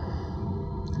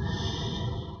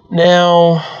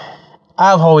 Now,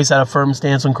 I've always had a firm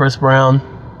stance on Chris Brown.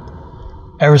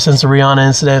 Ever since the Rihanna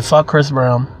incident, fuck Chris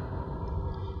Brown.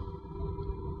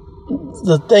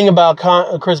 The thing about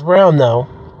Chris Brown, though,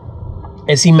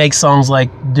 is he makes songs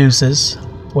like Deuces,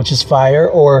 which is fire,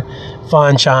 or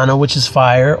Fine China, which is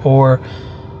fire, or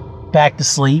Back to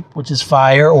Sleep, which is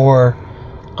fire, or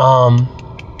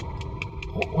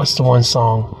what's the one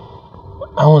song?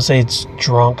 I won't say it's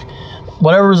Drunk.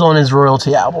 Whatever's on his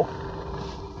royalty album.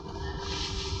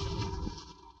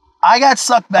 I got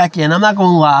sucked back in, I'm not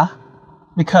going to lie,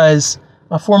 because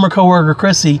my former coworker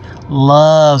Chrissy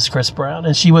loves Chris Brown,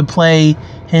 and she would play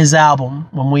his album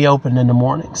when we opened in the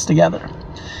mornings together.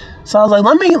 So I was like,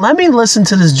 let me listen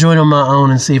to this joint on my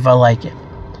own and see if I like it.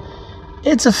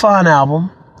 It's a fine album.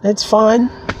 It's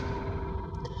fine.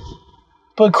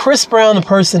 But Chris Brown, the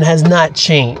person, has not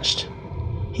changed.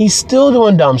 He's still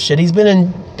doing dumb shit. He's been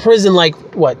in prison like,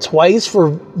 twice for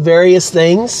various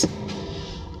things.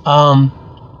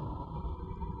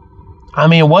 I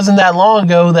mean, it wasn't that long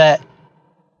ago that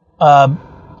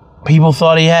people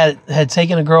thought he had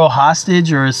taken a girl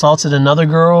hostage or assaulted another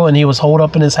girl and he was holed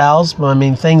up in his house. But I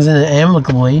mean, things ended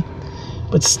amicably.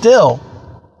 But still,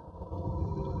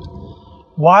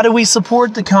 why do we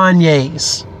support the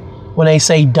Kanyes when they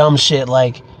say dumb shit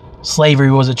like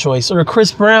slavery was a choice? Or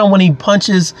Chris Brown when he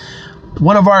punches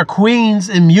one of our queens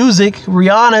in music,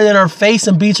 Rihanna, in her face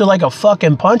and beats her like a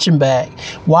fucking punching bag?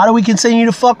 Why do we continue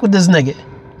to fuck with this nigga?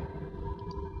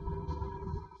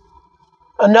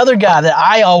 Another guy that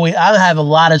I have a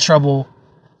lot of trouble.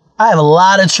 I have a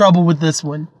lot of trouble with this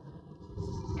one.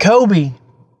 Kobe.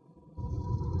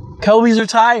 Kobe's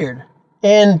retired.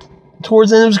 And towards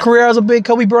the end of his career, I was a big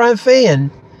Kobe Bryant fan.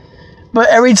 But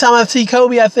every time I see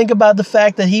Kobe, I think about the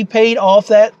fact that he paid off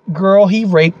that girl he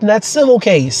raped in that civil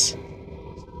case.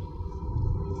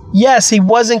 Yes, he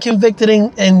wasn't convicted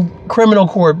in criminal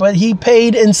court, but he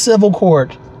paid in civil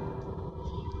court.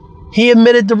 He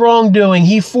admitted the wrongdoing.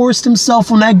 He forced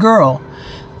himself on that girl.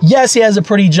 Yes, he has a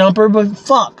pretty jumper, but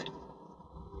fuck.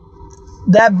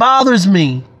 That bothers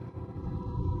me.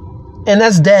 And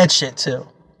that's dad shit too.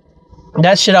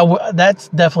 That shit,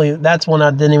 that's one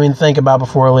I didn't even think about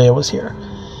before Aaliyah was here.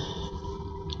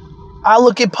 I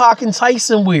look at Pac and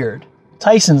Tyson weird.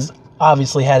 Tyson's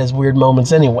obviously had his weird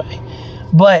moments anyway.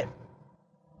 But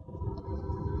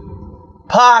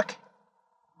Pac,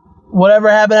 whatever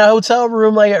happened at a hotel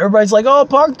room, like everybody's like, oh,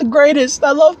 Pac the greatest.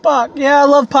 I love Pac. Yeah, I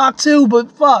love Pac too,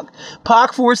 but fuck.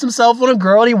 Pac forced himself on a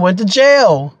girl and he went to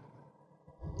jail.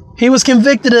 He was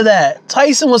convicted of that.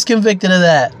 Tyson was convicted of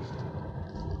that.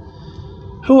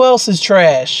 Who else is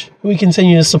trash who we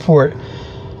continue to support?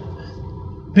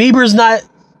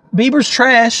 Bieber's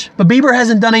trash, but Bieber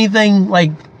hasn't done anything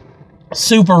like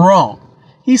super wrong.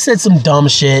 He said some dumb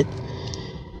shit.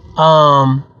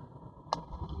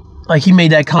 Like he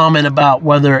made that comment about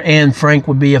whether Anne Frank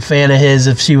would be a fan of his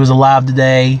if she was alive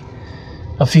today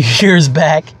a few years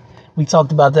back. We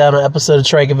talked about that on an episode of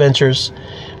Trike Adventures,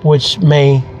 which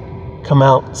may come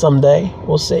out someday.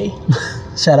 We'll see.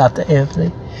 Shout out to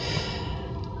Anthony.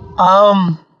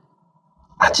 I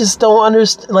just don't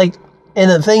understand. Like,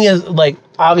 and the thing is, like,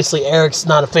 obviously Eric's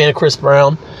not a fan of Chris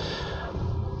Brown.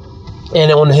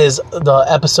 And on the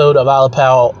episode of Isle of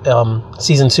Pal,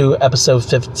 season 2, episode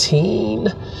 15,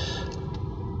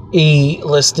 Eric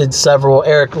listed several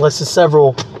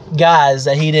guys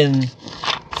that he didn't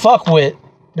fuck with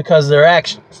because of their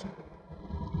actions.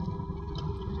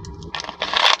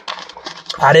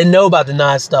 I didn't know about the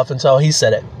Nas stuff until he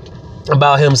said it.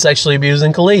 About him sexually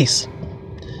abusing Khalees.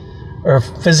 Or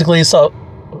physically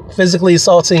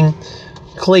assaulting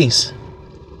Khalees.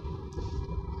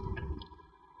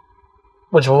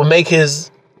 Which will make his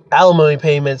alimony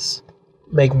payments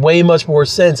make way much more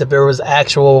sense if there was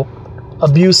actual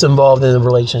abuse involved in the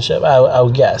relationship, I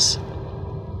would guess.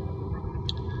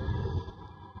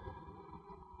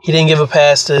 He didn't give a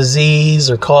pass to Aziz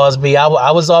or Cosby.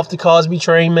 I was off the Cosby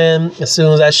train, man, as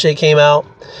soon as that shit came out.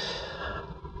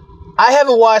 I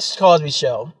haven't watched Cosby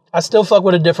Show. I still fuck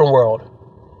with A Different World.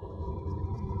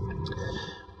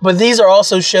 But these are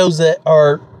also shows that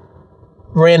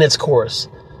ran its course.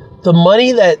 The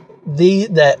money that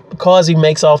Cosby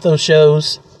makes off those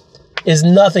shows is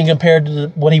nothing compared to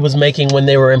what he was making when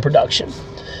they were in production.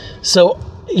 So,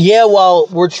 yeah, while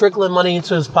we're trickling money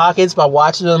into his pockets by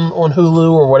watching them on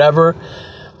Hulu or whatever,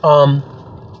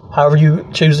 however you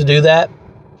choose to do that,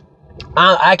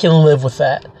 I can live with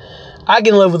that. I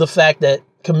can live with the fact that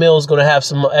Camille's going to have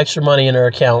some extra money in her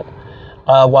account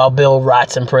while Bill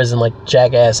rots in prison like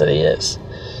jackass that he is.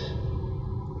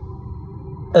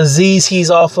 Aziz,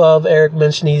 he's off of. Eric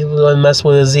mentioned he doesn't mess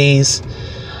with Aziz.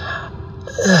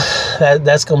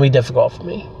 That's going to be difficult for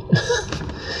me.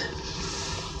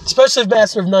 Especially if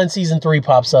Master of None Season 3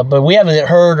 pops up. But we haven't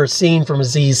heard or seen from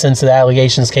Aziz since the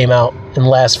allegations came out in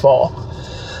last fall.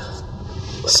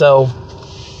 So,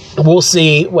 we'll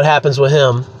see what happens with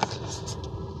him.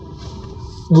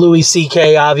 Louis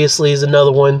C.K. obviously is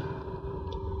another one.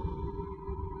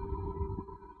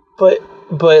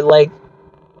 But like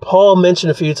Paul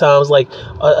mentioned a few times, like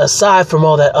aside from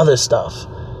all that other stuff,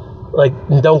 like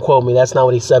don't quote me, that's not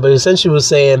what he said, but essentially was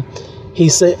saying he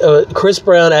said Chris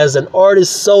Brown as an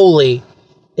artist solely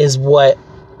is what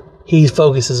he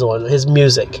focuses on, his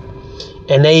music,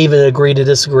 and they even agreed to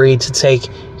disagree to take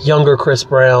younger Chris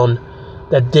Brown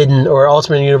that didn't, or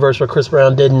alternate universe where Chris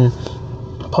Brown didn't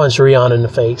punch Rihanna in the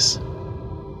face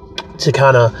to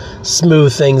kind of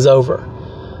smooth things over.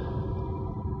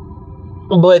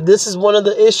 But this is one of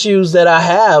the issues that I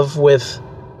have with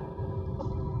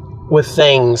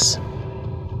things.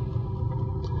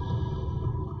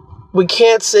 We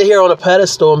can't sit here on a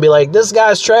pedestal and be like, this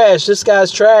guy's trash,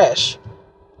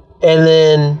 and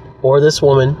then, or this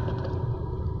woman.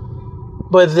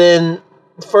 But then,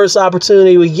 the first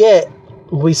opportunity we get,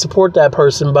 we support that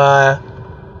person by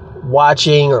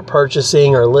watching or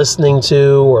purchasing or listening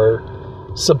to or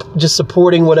just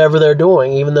supporting whatever they're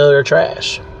doing, even though they're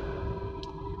trash.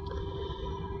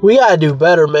 We gotta do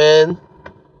better, man.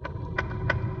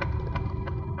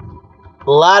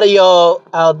 A lot of y'all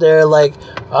out there like,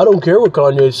 I don't care what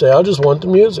Kanye say, I just want the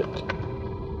music.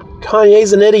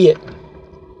 Kanye's an idiot.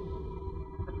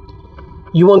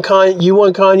 You want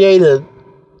Kanye to,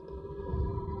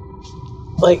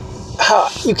 like, how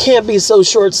you can't be so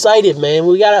short-sighted, man.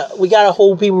 We gotta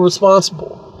hold people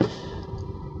responsible.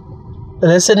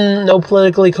 And this isn't no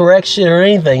politically correct shit or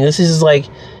anything. This is just like,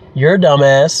 you're a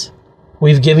dumbass.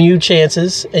 We've given you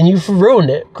chances, and you've ruined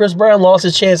it. Chris Brown lost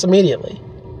his chance immediately.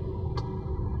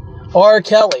 R.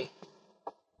 Kelly.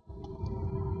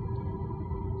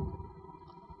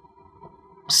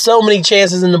 So many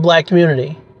chances in the black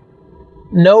community.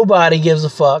 Nobody gives a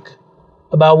fuck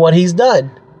about what he's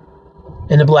done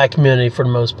in the black community for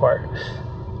the most part.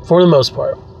 For the most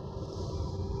part.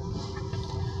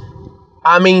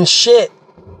 I mean, shit.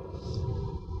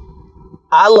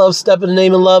 I love Step in the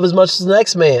Name of Love as much as the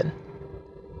next man.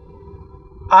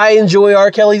 I enjoy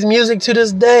R. Kelly's music to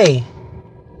this day.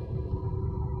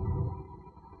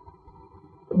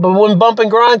 But when Bump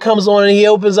and Grind comes on and he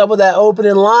opens up with that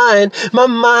opening line, my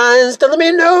mind's telling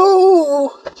me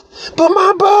no, but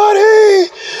my body's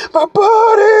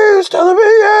telling me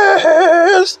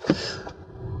yes.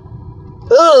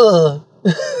 Ugh.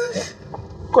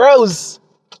 Gross.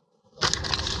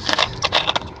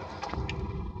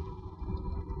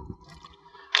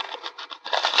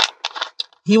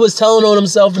 He was telling on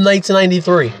himself in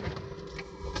 1993.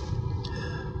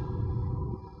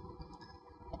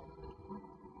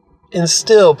 And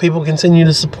still, people continue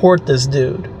to support this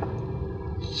dude.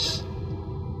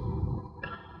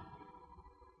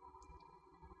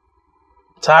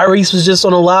 Tyrese was just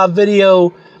on a live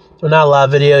video. Well, not a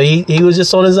live video. He was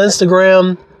just on his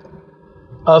Instagram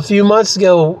a few months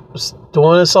ago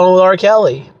doing a song with R.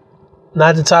 Kelly.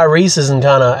 Not that Tyrese isn't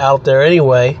kind of out there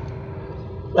anyway.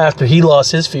 After he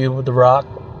lost his feud with The Rock.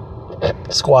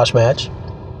 Squash match.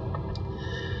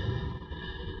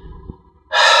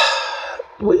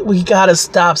 We gotta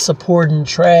stop supporting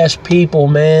trash people,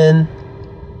 man.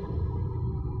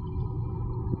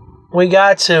 We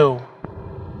got to.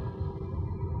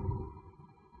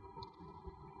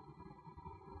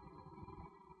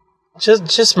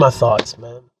 Just my thoughts,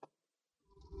 man.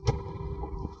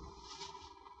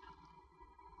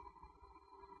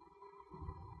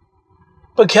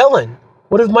 But Kellen,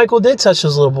 what if Michael did touch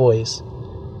those little boys?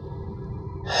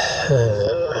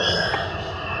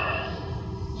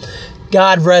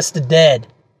 God rest the dead.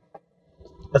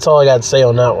 That's all I got to say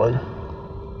on that one.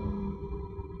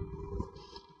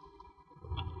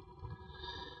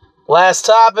 Last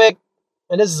topic,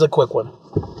 and this is a quick one.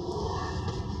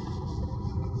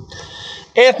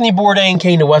 Anthony Bourdain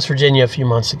came to West Virginia a few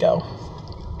months ago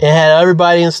and had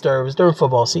everybody in stir. It was during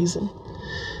football season.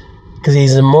 Because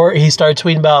he started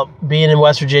tweeting about being in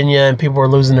West Virginia and people were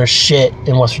losing their shit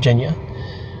in West Virginia.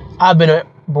 I've been a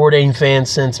Bourdain fan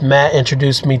since Matt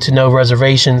introduced me to No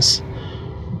Reservations.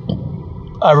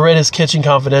 I read his Kitchen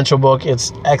Confidential book.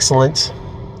 It's excellent.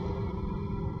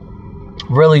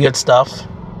 Really good stuff.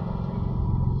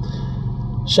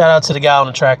 Shout out to the guy on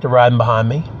the tractor riding behind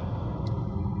me.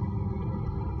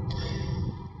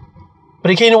 But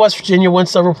he came to West Virginia, went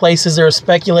several places. There was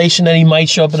speculation that he might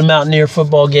show up in a Mountaineer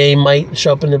football game, might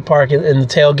show up in the park in the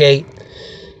tailgate.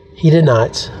 He did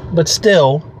not. But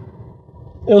still,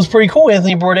 it was pretty cool.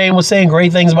 Anthony Bourdain was saying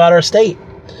great things about our state.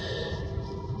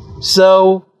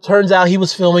 So, turns out he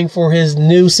was filming for his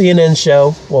new CNN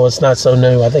show. Well, it's not so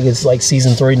new. I think it's like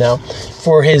season 3 now.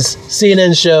 For his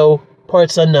CNN show,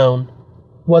 Parts Unknown,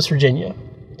 West Virginia.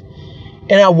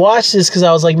 And I watched this because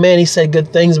I was like, man, he said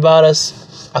good things about us.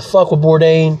 I fuck with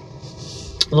Bourdain.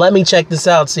 Let me check this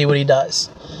out, see what he does.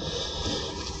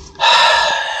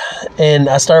 And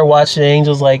I started watching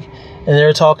Angels, and they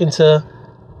were talking to,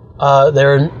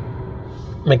 they're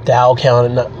McDowell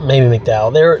County, maybe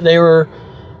McDowell. They were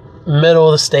middle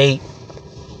of the state,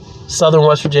 southern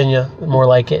West Virginia, more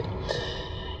like it.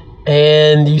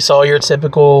 And you saw your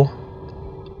typical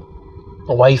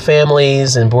white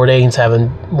families, and Bourdain's having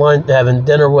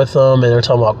dinner with them, and they're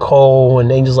talking about coal, and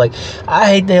Angel's like, I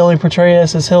hate they only portray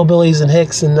us as hillbillies and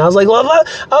hicks. And I was like, well,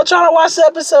 I'll try to watch the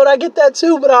episode. I get that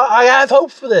too, but I have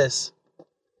hope for this.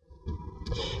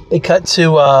 They cut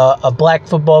to a black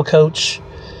football coach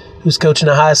who's coaching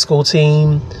a high school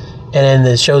team, and then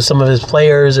they show some of his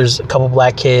players. There's a couple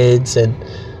black kids and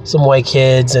some white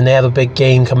kids, and they have a big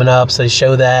game coming up, so they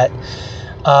show that.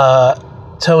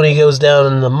 Tony goes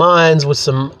down in the mines with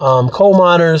some coal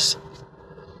miners,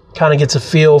 kind of gets a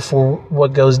feel for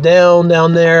what goes down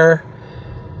there.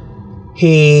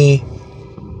 He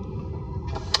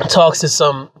talks to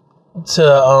some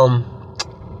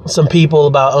people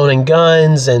about owning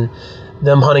guns and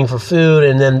them hunting for food,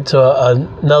 and then to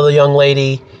another young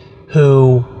lady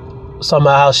who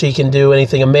somehow she can do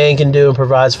anything a man can do and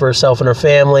provides for herself and her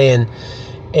family, and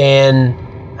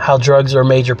how drugs are a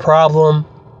major problem.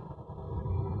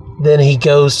 Then he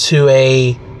goes to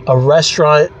a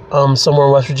restaurant somewhere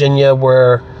in West Virginia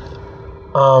where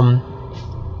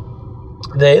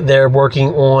they're working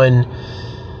on.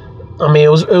 I mean, it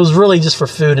was really just for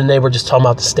food, and they were just talking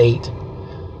about the state.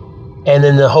 And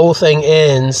then the whole thing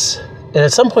ends, and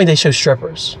at some point they show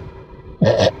strippers.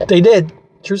 They did,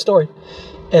 true story.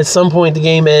 At some point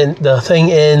the thing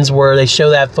ends where they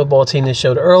show that football team they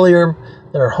showed earlier,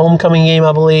 their homecoming game,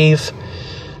 I believe.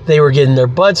 They were getting their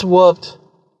butts whooped.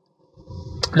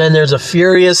 And then there's a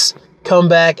furious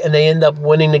comeback, and they end up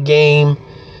winning the game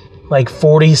like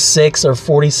 46 or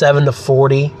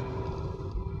 47-40.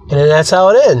 And then that's how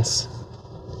it ends.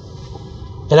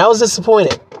 And I was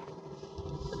disappointed.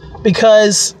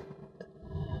 Because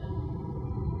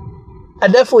I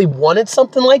definitely wanted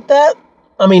something like that.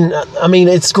 I mean,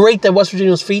 it's great that West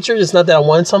Virginia was featured. It's not that I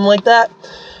wanted something like that.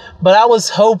 But I was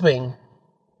hoping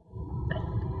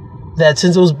that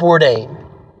since it was Bourdain,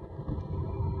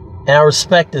 and I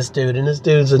respect this dude, and this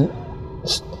dude's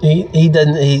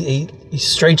he's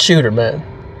straight shooter, man.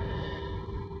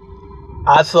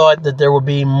 I thought that there would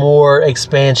be more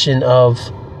expansion of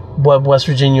what West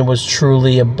Virginia was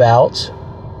truly about.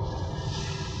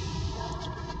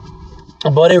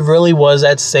 But it really was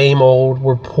that same old,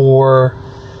 we're poor,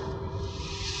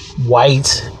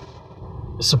 white,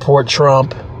 support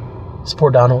Trump,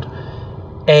 support Donald.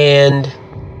 And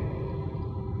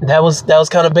that was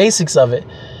kind of basics of it.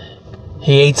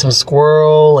 He ate some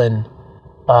squirrel and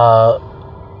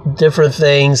different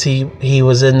things. He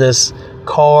was in this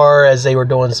car as they were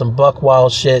doing some buck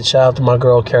wild shit. Shout out to my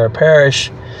girl Kara Parrish.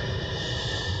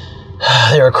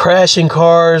 They were crashing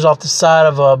cars off the side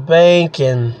of a bank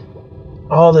and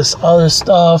all this other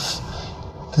stuff,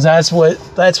 because that's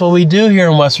what we do here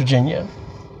in West Virginia.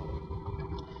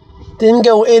 Didn't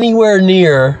go anywhere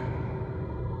near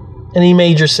any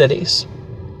major cities.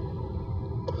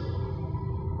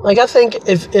 Like, I think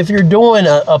if you're doing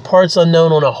a parts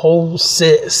unknown on a whole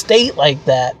state like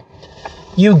that,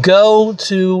 you go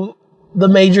to the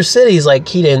major cities. Like,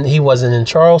 he wasn't in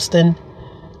Charleston.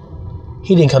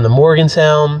 He didn't come to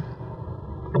Morgantown.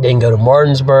 Didn't go to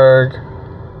Martinsburg.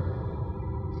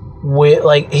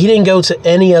 He didn't go to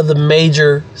any of the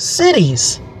major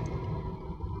cities.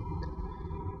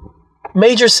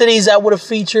 Major cities that would have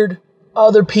featured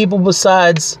other people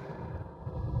besides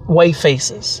white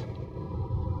faces.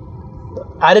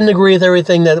 I didn't agree with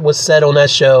everything that was said on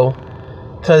that show,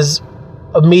 because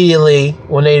immediately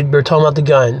when they were talking about the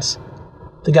guns,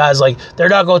 the guy's like, they're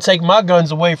not going to take my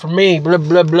guns away from me, blah,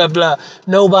 blah, blah, blah.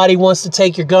 Nobody wants to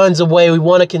take your guns away. We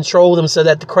want to control them so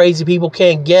that the crazy people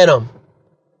can't get them.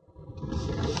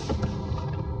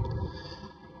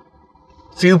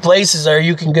 Few places there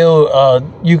you can go,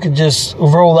 you could just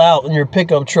roll out in your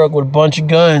pickup truck with a bunch of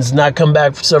guns and not come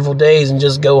back for several days and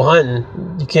just go hunting.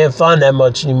 You can't find that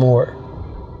much anymore.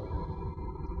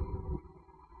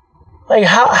 Like,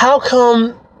 how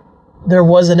come there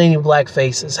wasn't any black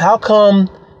faces? How come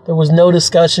there was no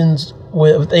discussions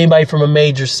with anybody from a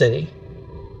major city?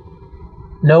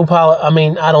 I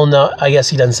don't know. I guess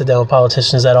he doesn't sit down with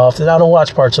politicians that often. I don't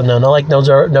watch Parts Unknown. I like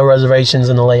No Reservations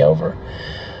and The Layover.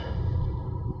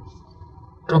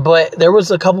 But there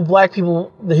was a couple black people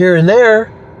here and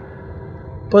there.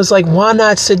 But it's like, why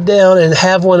not sit down and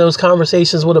have one of those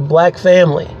conversations with a black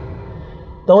family?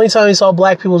 The only time you saw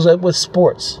black people was with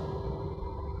sports.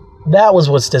 That was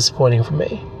what's disappointing for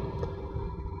me.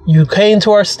 You came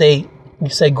to our state. You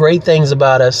said great things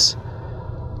about us.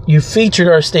 You featured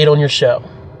our state on your show.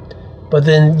 But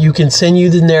then you continue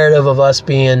the narrative of us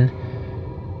being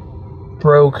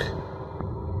broke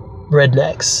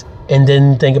rednecks and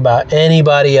didn't think about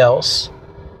anybody else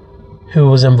who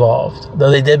was involved. Though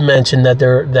they did mention that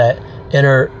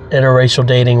interracial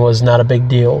dating was not a big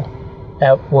deal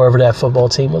at wherever that football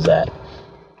team was at.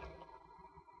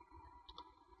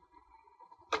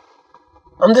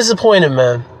 I'm disappointed,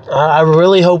 man. I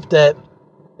really hope that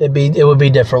it would be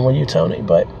different with you, Tony.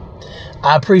 But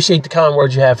I appreciate the kind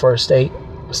words you have for our state.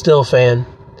 Still a fan.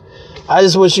 I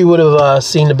just wish you would have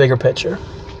seen the bigger picture.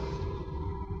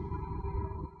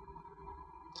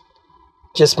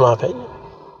 Just my opinion.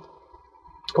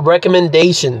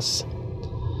 Recommendations.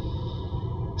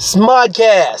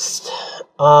 Smodcast.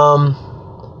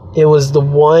 It was the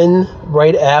one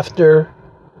right after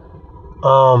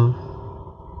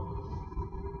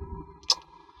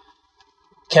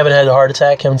Kevin had a heart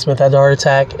attack. Kevin Smith had a heart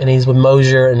attack, and he's with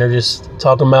Mosier, and they're just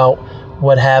talking about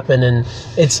what happened. And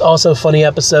it's also a funny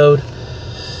episode.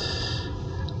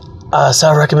 So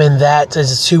I recommend that.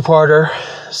 It's a two-parter.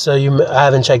 So I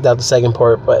haven't checked out the second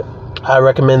part, but I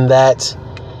recommend that.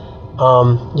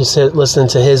 Just listening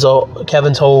to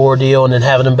Kevin's whole ordeal, and then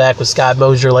having him back with Scott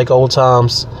Mosier like old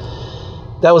times.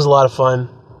 That was a lot of fun.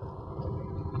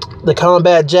 The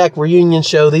Combat Jack reunion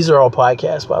show. These are all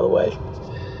podcasts, by the way.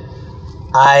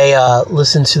 I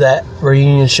listened to that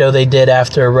reunion show they did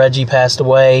after Reggie passed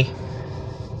away.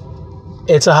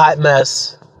 It's a hot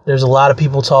mess. There's a lot of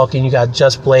people talking. You got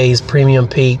Just Blaze, Premium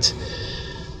Pete,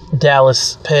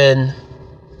 Dallas Penn.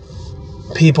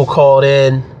 People called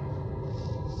in.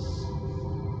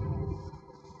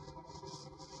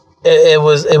 It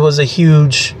was a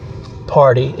huge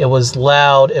party. It was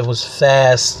loud. It was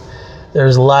fast.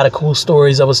 There's a lot of cool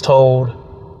stories I was told.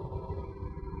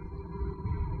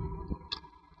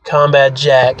 Combat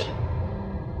Jack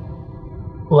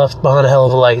left behind a hell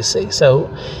of a legacy.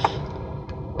 So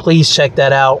please check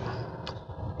that out.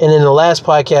 And then the last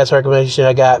podcast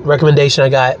recommendation I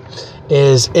got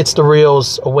is It's the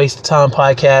Reels, A Waste of Time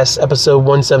podcast, episode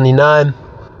 179.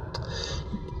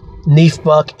 Neef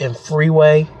Buck and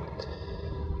Freeway.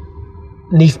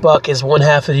 Neef Buck is one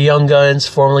half of the Young Guns,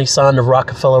 formerly signed to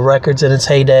Rockefeller Records in its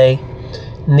heyday.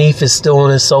 Neef is still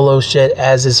on his solo shit,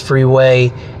 as is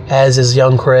Freeway, as is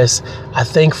Young Chris. I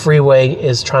think Freeway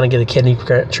is trying to get a kidney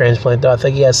transplant, though. I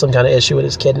think he has some kind of issue with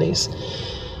his kidneys.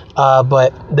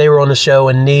 But they were on the show,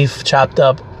 and Neef chopped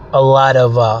up a lot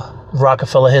of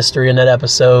Rockefeller history in that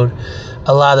episode.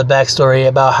 A lot of the backstory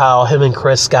about how him and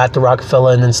Chris got the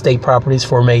Rockefeller and then State Properties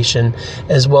formation,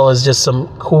 as well as just some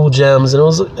cool gems. And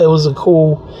it was a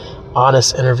cool,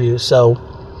 honest interview. So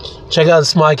check out the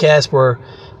Smodcast where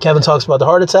Kevin talks about the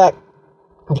heart attack,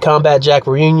 the Combat Jack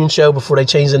reunion show before they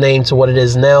changed the name to what it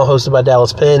is now, hosted by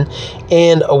Dallas Penn,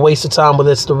 and A Waste of Time with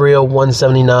It's the Real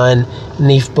 179,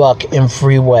 Neef Buck and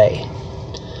Freeway.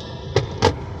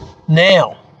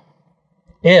 Now,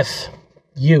 if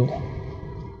you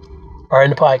are in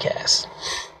the podcast,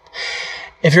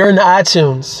 if you're in the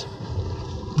iTunes,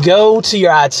 go to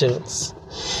your iTunes.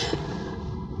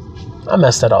 I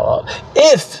messed that all up.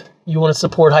 If you want to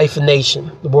support Hyphen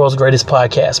Nation, the world's greatest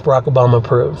podcast, Barack Obama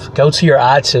approved, go to your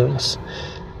iTunes,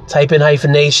 type in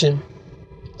Hyphen Nation,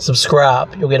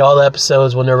 subscribe. You'll get all the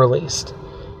episodes when they're released.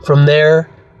 From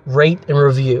there, rate and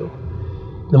review.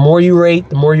 The more you rate,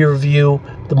 the more you review,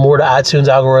 the more the iTunes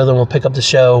algorithm will pick up the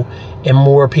show and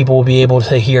more people will be able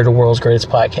to hear the world's greatest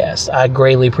podcast. I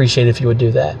greatly appreciate it if you would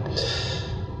do that.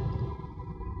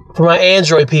 For my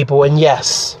Android people, and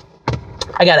yes,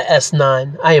 I got an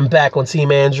S9. I am back on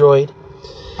Team Android.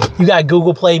 You got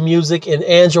Google Play Music, and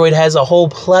Android has a whole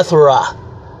plethora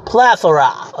of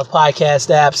podcast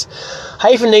apps.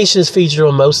 Hyphen Nation is featured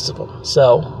on most of them,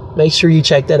 so make sure you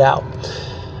check that out.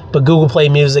 But Google Play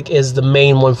Music is the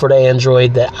main one for the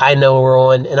Android that I know we're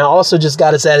on. And I also just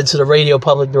got us added to the Radio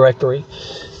Public Directory,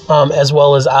 as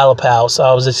well as iLapel. So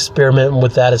I was experimenting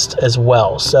with that as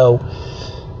well. So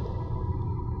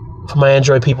for my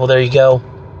Android people, there you go.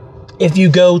 If you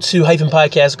go to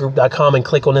hyphenpodcastgroup.com and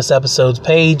click on this episode's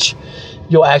page,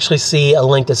 you'll actually see a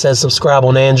link that says subscribe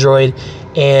on Android,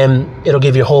 and it'll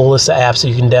give you a whole list of apps that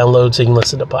you can download so you can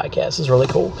listen to podcasts. It's really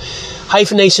cool.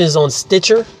 Hyphen Nation is on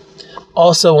Stitcher.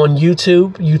 Also on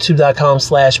YouTube,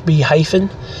 youtube.com/b-hyphen.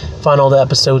 Find all the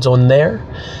episodes on there.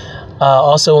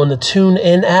 Also on the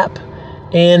TuneIn app,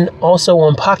 and also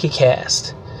on Pocket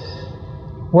Cast.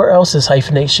 Where else is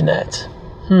Hyphen Nation at?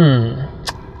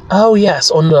 Oh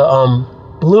yes, on the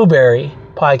Blueberry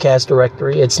podcast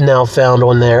directory. It's now found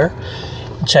on there.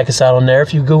 Check us out on there.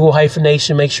 If you Google Hyphen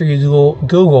Nation, make sure you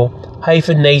Google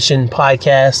Hyphen Nation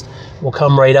podcast. Will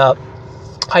come right up.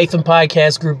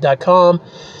 Hyphenpodcastgroup.com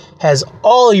has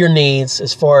all your needs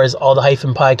as far as all the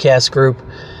Hyphen Podcast Group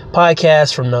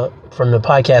podcasts from the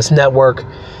podcast network.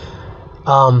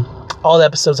 All the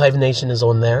episodes of Hyphen Nation is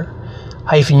on there.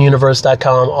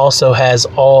 HyphenUniverse.com also has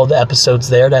all the episodes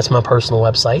there. That's my personal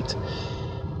website.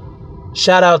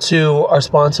 Shout out to our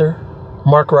sponsor,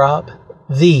 Mark Rob,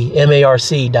 the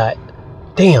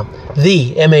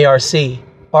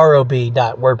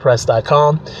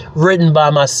MarcRob.wordpress.com. Written by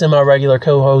my semi-regular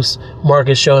co-host,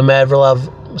 Marcus Showing Mad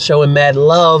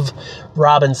Love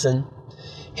Robinson.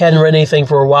 He hadn't written anything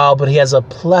for a while, but he has a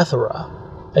plethora,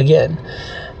 again,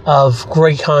 of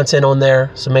great content on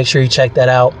there, so make sure you check that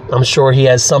out. I'm sure he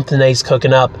has something that he's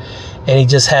cooking up, and he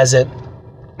just hasn't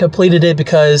completed it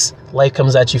because life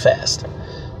comes at you fast.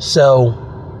 So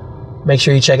make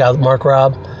sure you check out Mark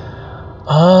Rob.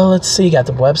 Let's see, you got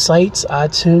the websites,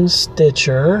 iTunes,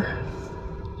 Stitcher,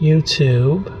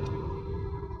 YouTube,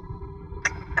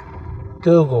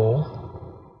 Google.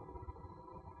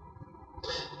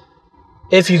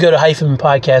 If you go to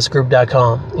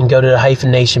hyphenpodcastgroup.com and go to the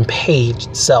Hyphen Nation page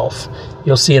itself,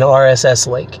 you'll see an RSS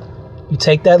link. You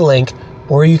take that link,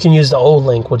 or you can use the old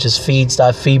link, which is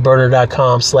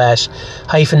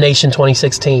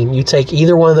feeds.feedburner.com/hyphennation2016. You take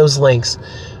either one of those links,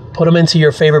 put them into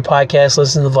your favorite podcast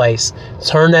listening device,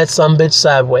 turn that sumbitch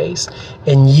sideways,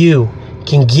 and you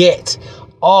can get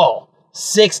all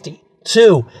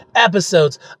 62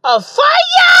 episodes of fire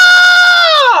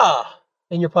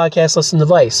in your podcast listening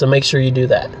device, so make sure you do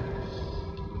that.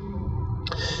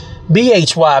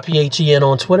 BHYPHEN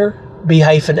on Twitter,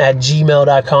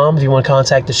 b-at@gmail.com if you want to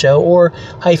contact the show, or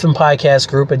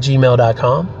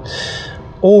hyphenpodcastgroup@gmail.com,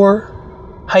 or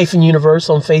Hyphen Universe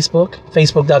on Facebook,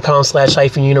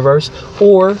 facebook.com/Hyphen Universe,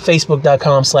 or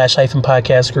facebook.com/Hyphen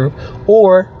Podcast Group,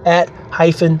 or at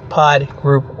Hyphen Pod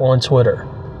Group on Twitter.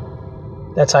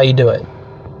 That's how you do it.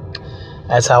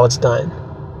 That's how it's done.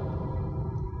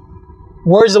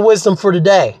 Words of wisdom for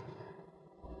today.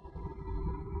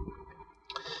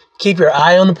 Keep your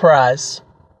eye on the prize.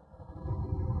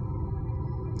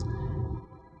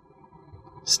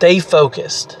 Stay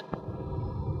focused.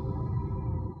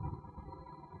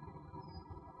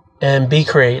 And be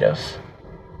creative.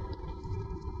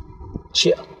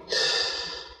 Chill.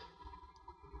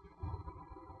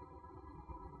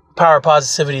 Power of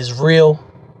positivity is real.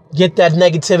 Get that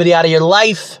negativity out of your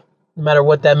life. No matter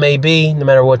what that may be, no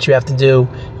matter what you have to do,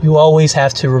 you always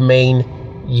have to remain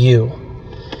you.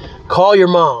 Call your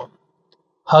mom,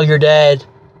 hug your dad,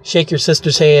 shake your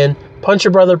sister's hand, punch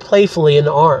your brother playfully in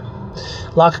the arm,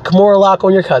 lock a Kimura lock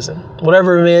on your cousin.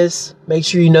 Whatever it is, make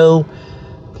sure you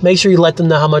let them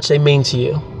know how much they mean to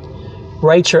you.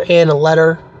 Write your aunt a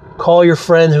letter, call your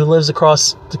friend who lives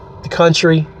across the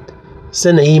country,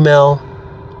 send an email,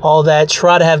 all that.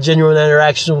 Try to have genuine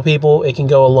interactions with people. It can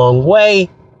go a long way.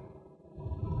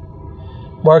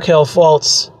 Markelle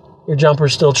Fultz, your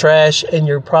jumper's still trash, and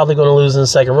you're probably going to lose in the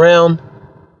second round.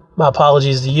 My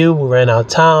apologies to you. We ran out of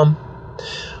time.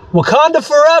 Wakanda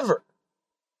forever.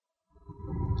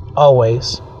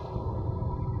 Always.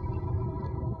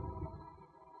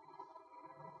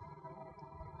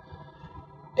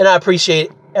 And I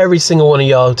appreciate every single one of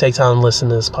y'all who take time to listen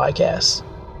to this podcast.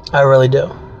 I really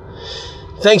do.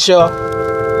 Thanks, y'all.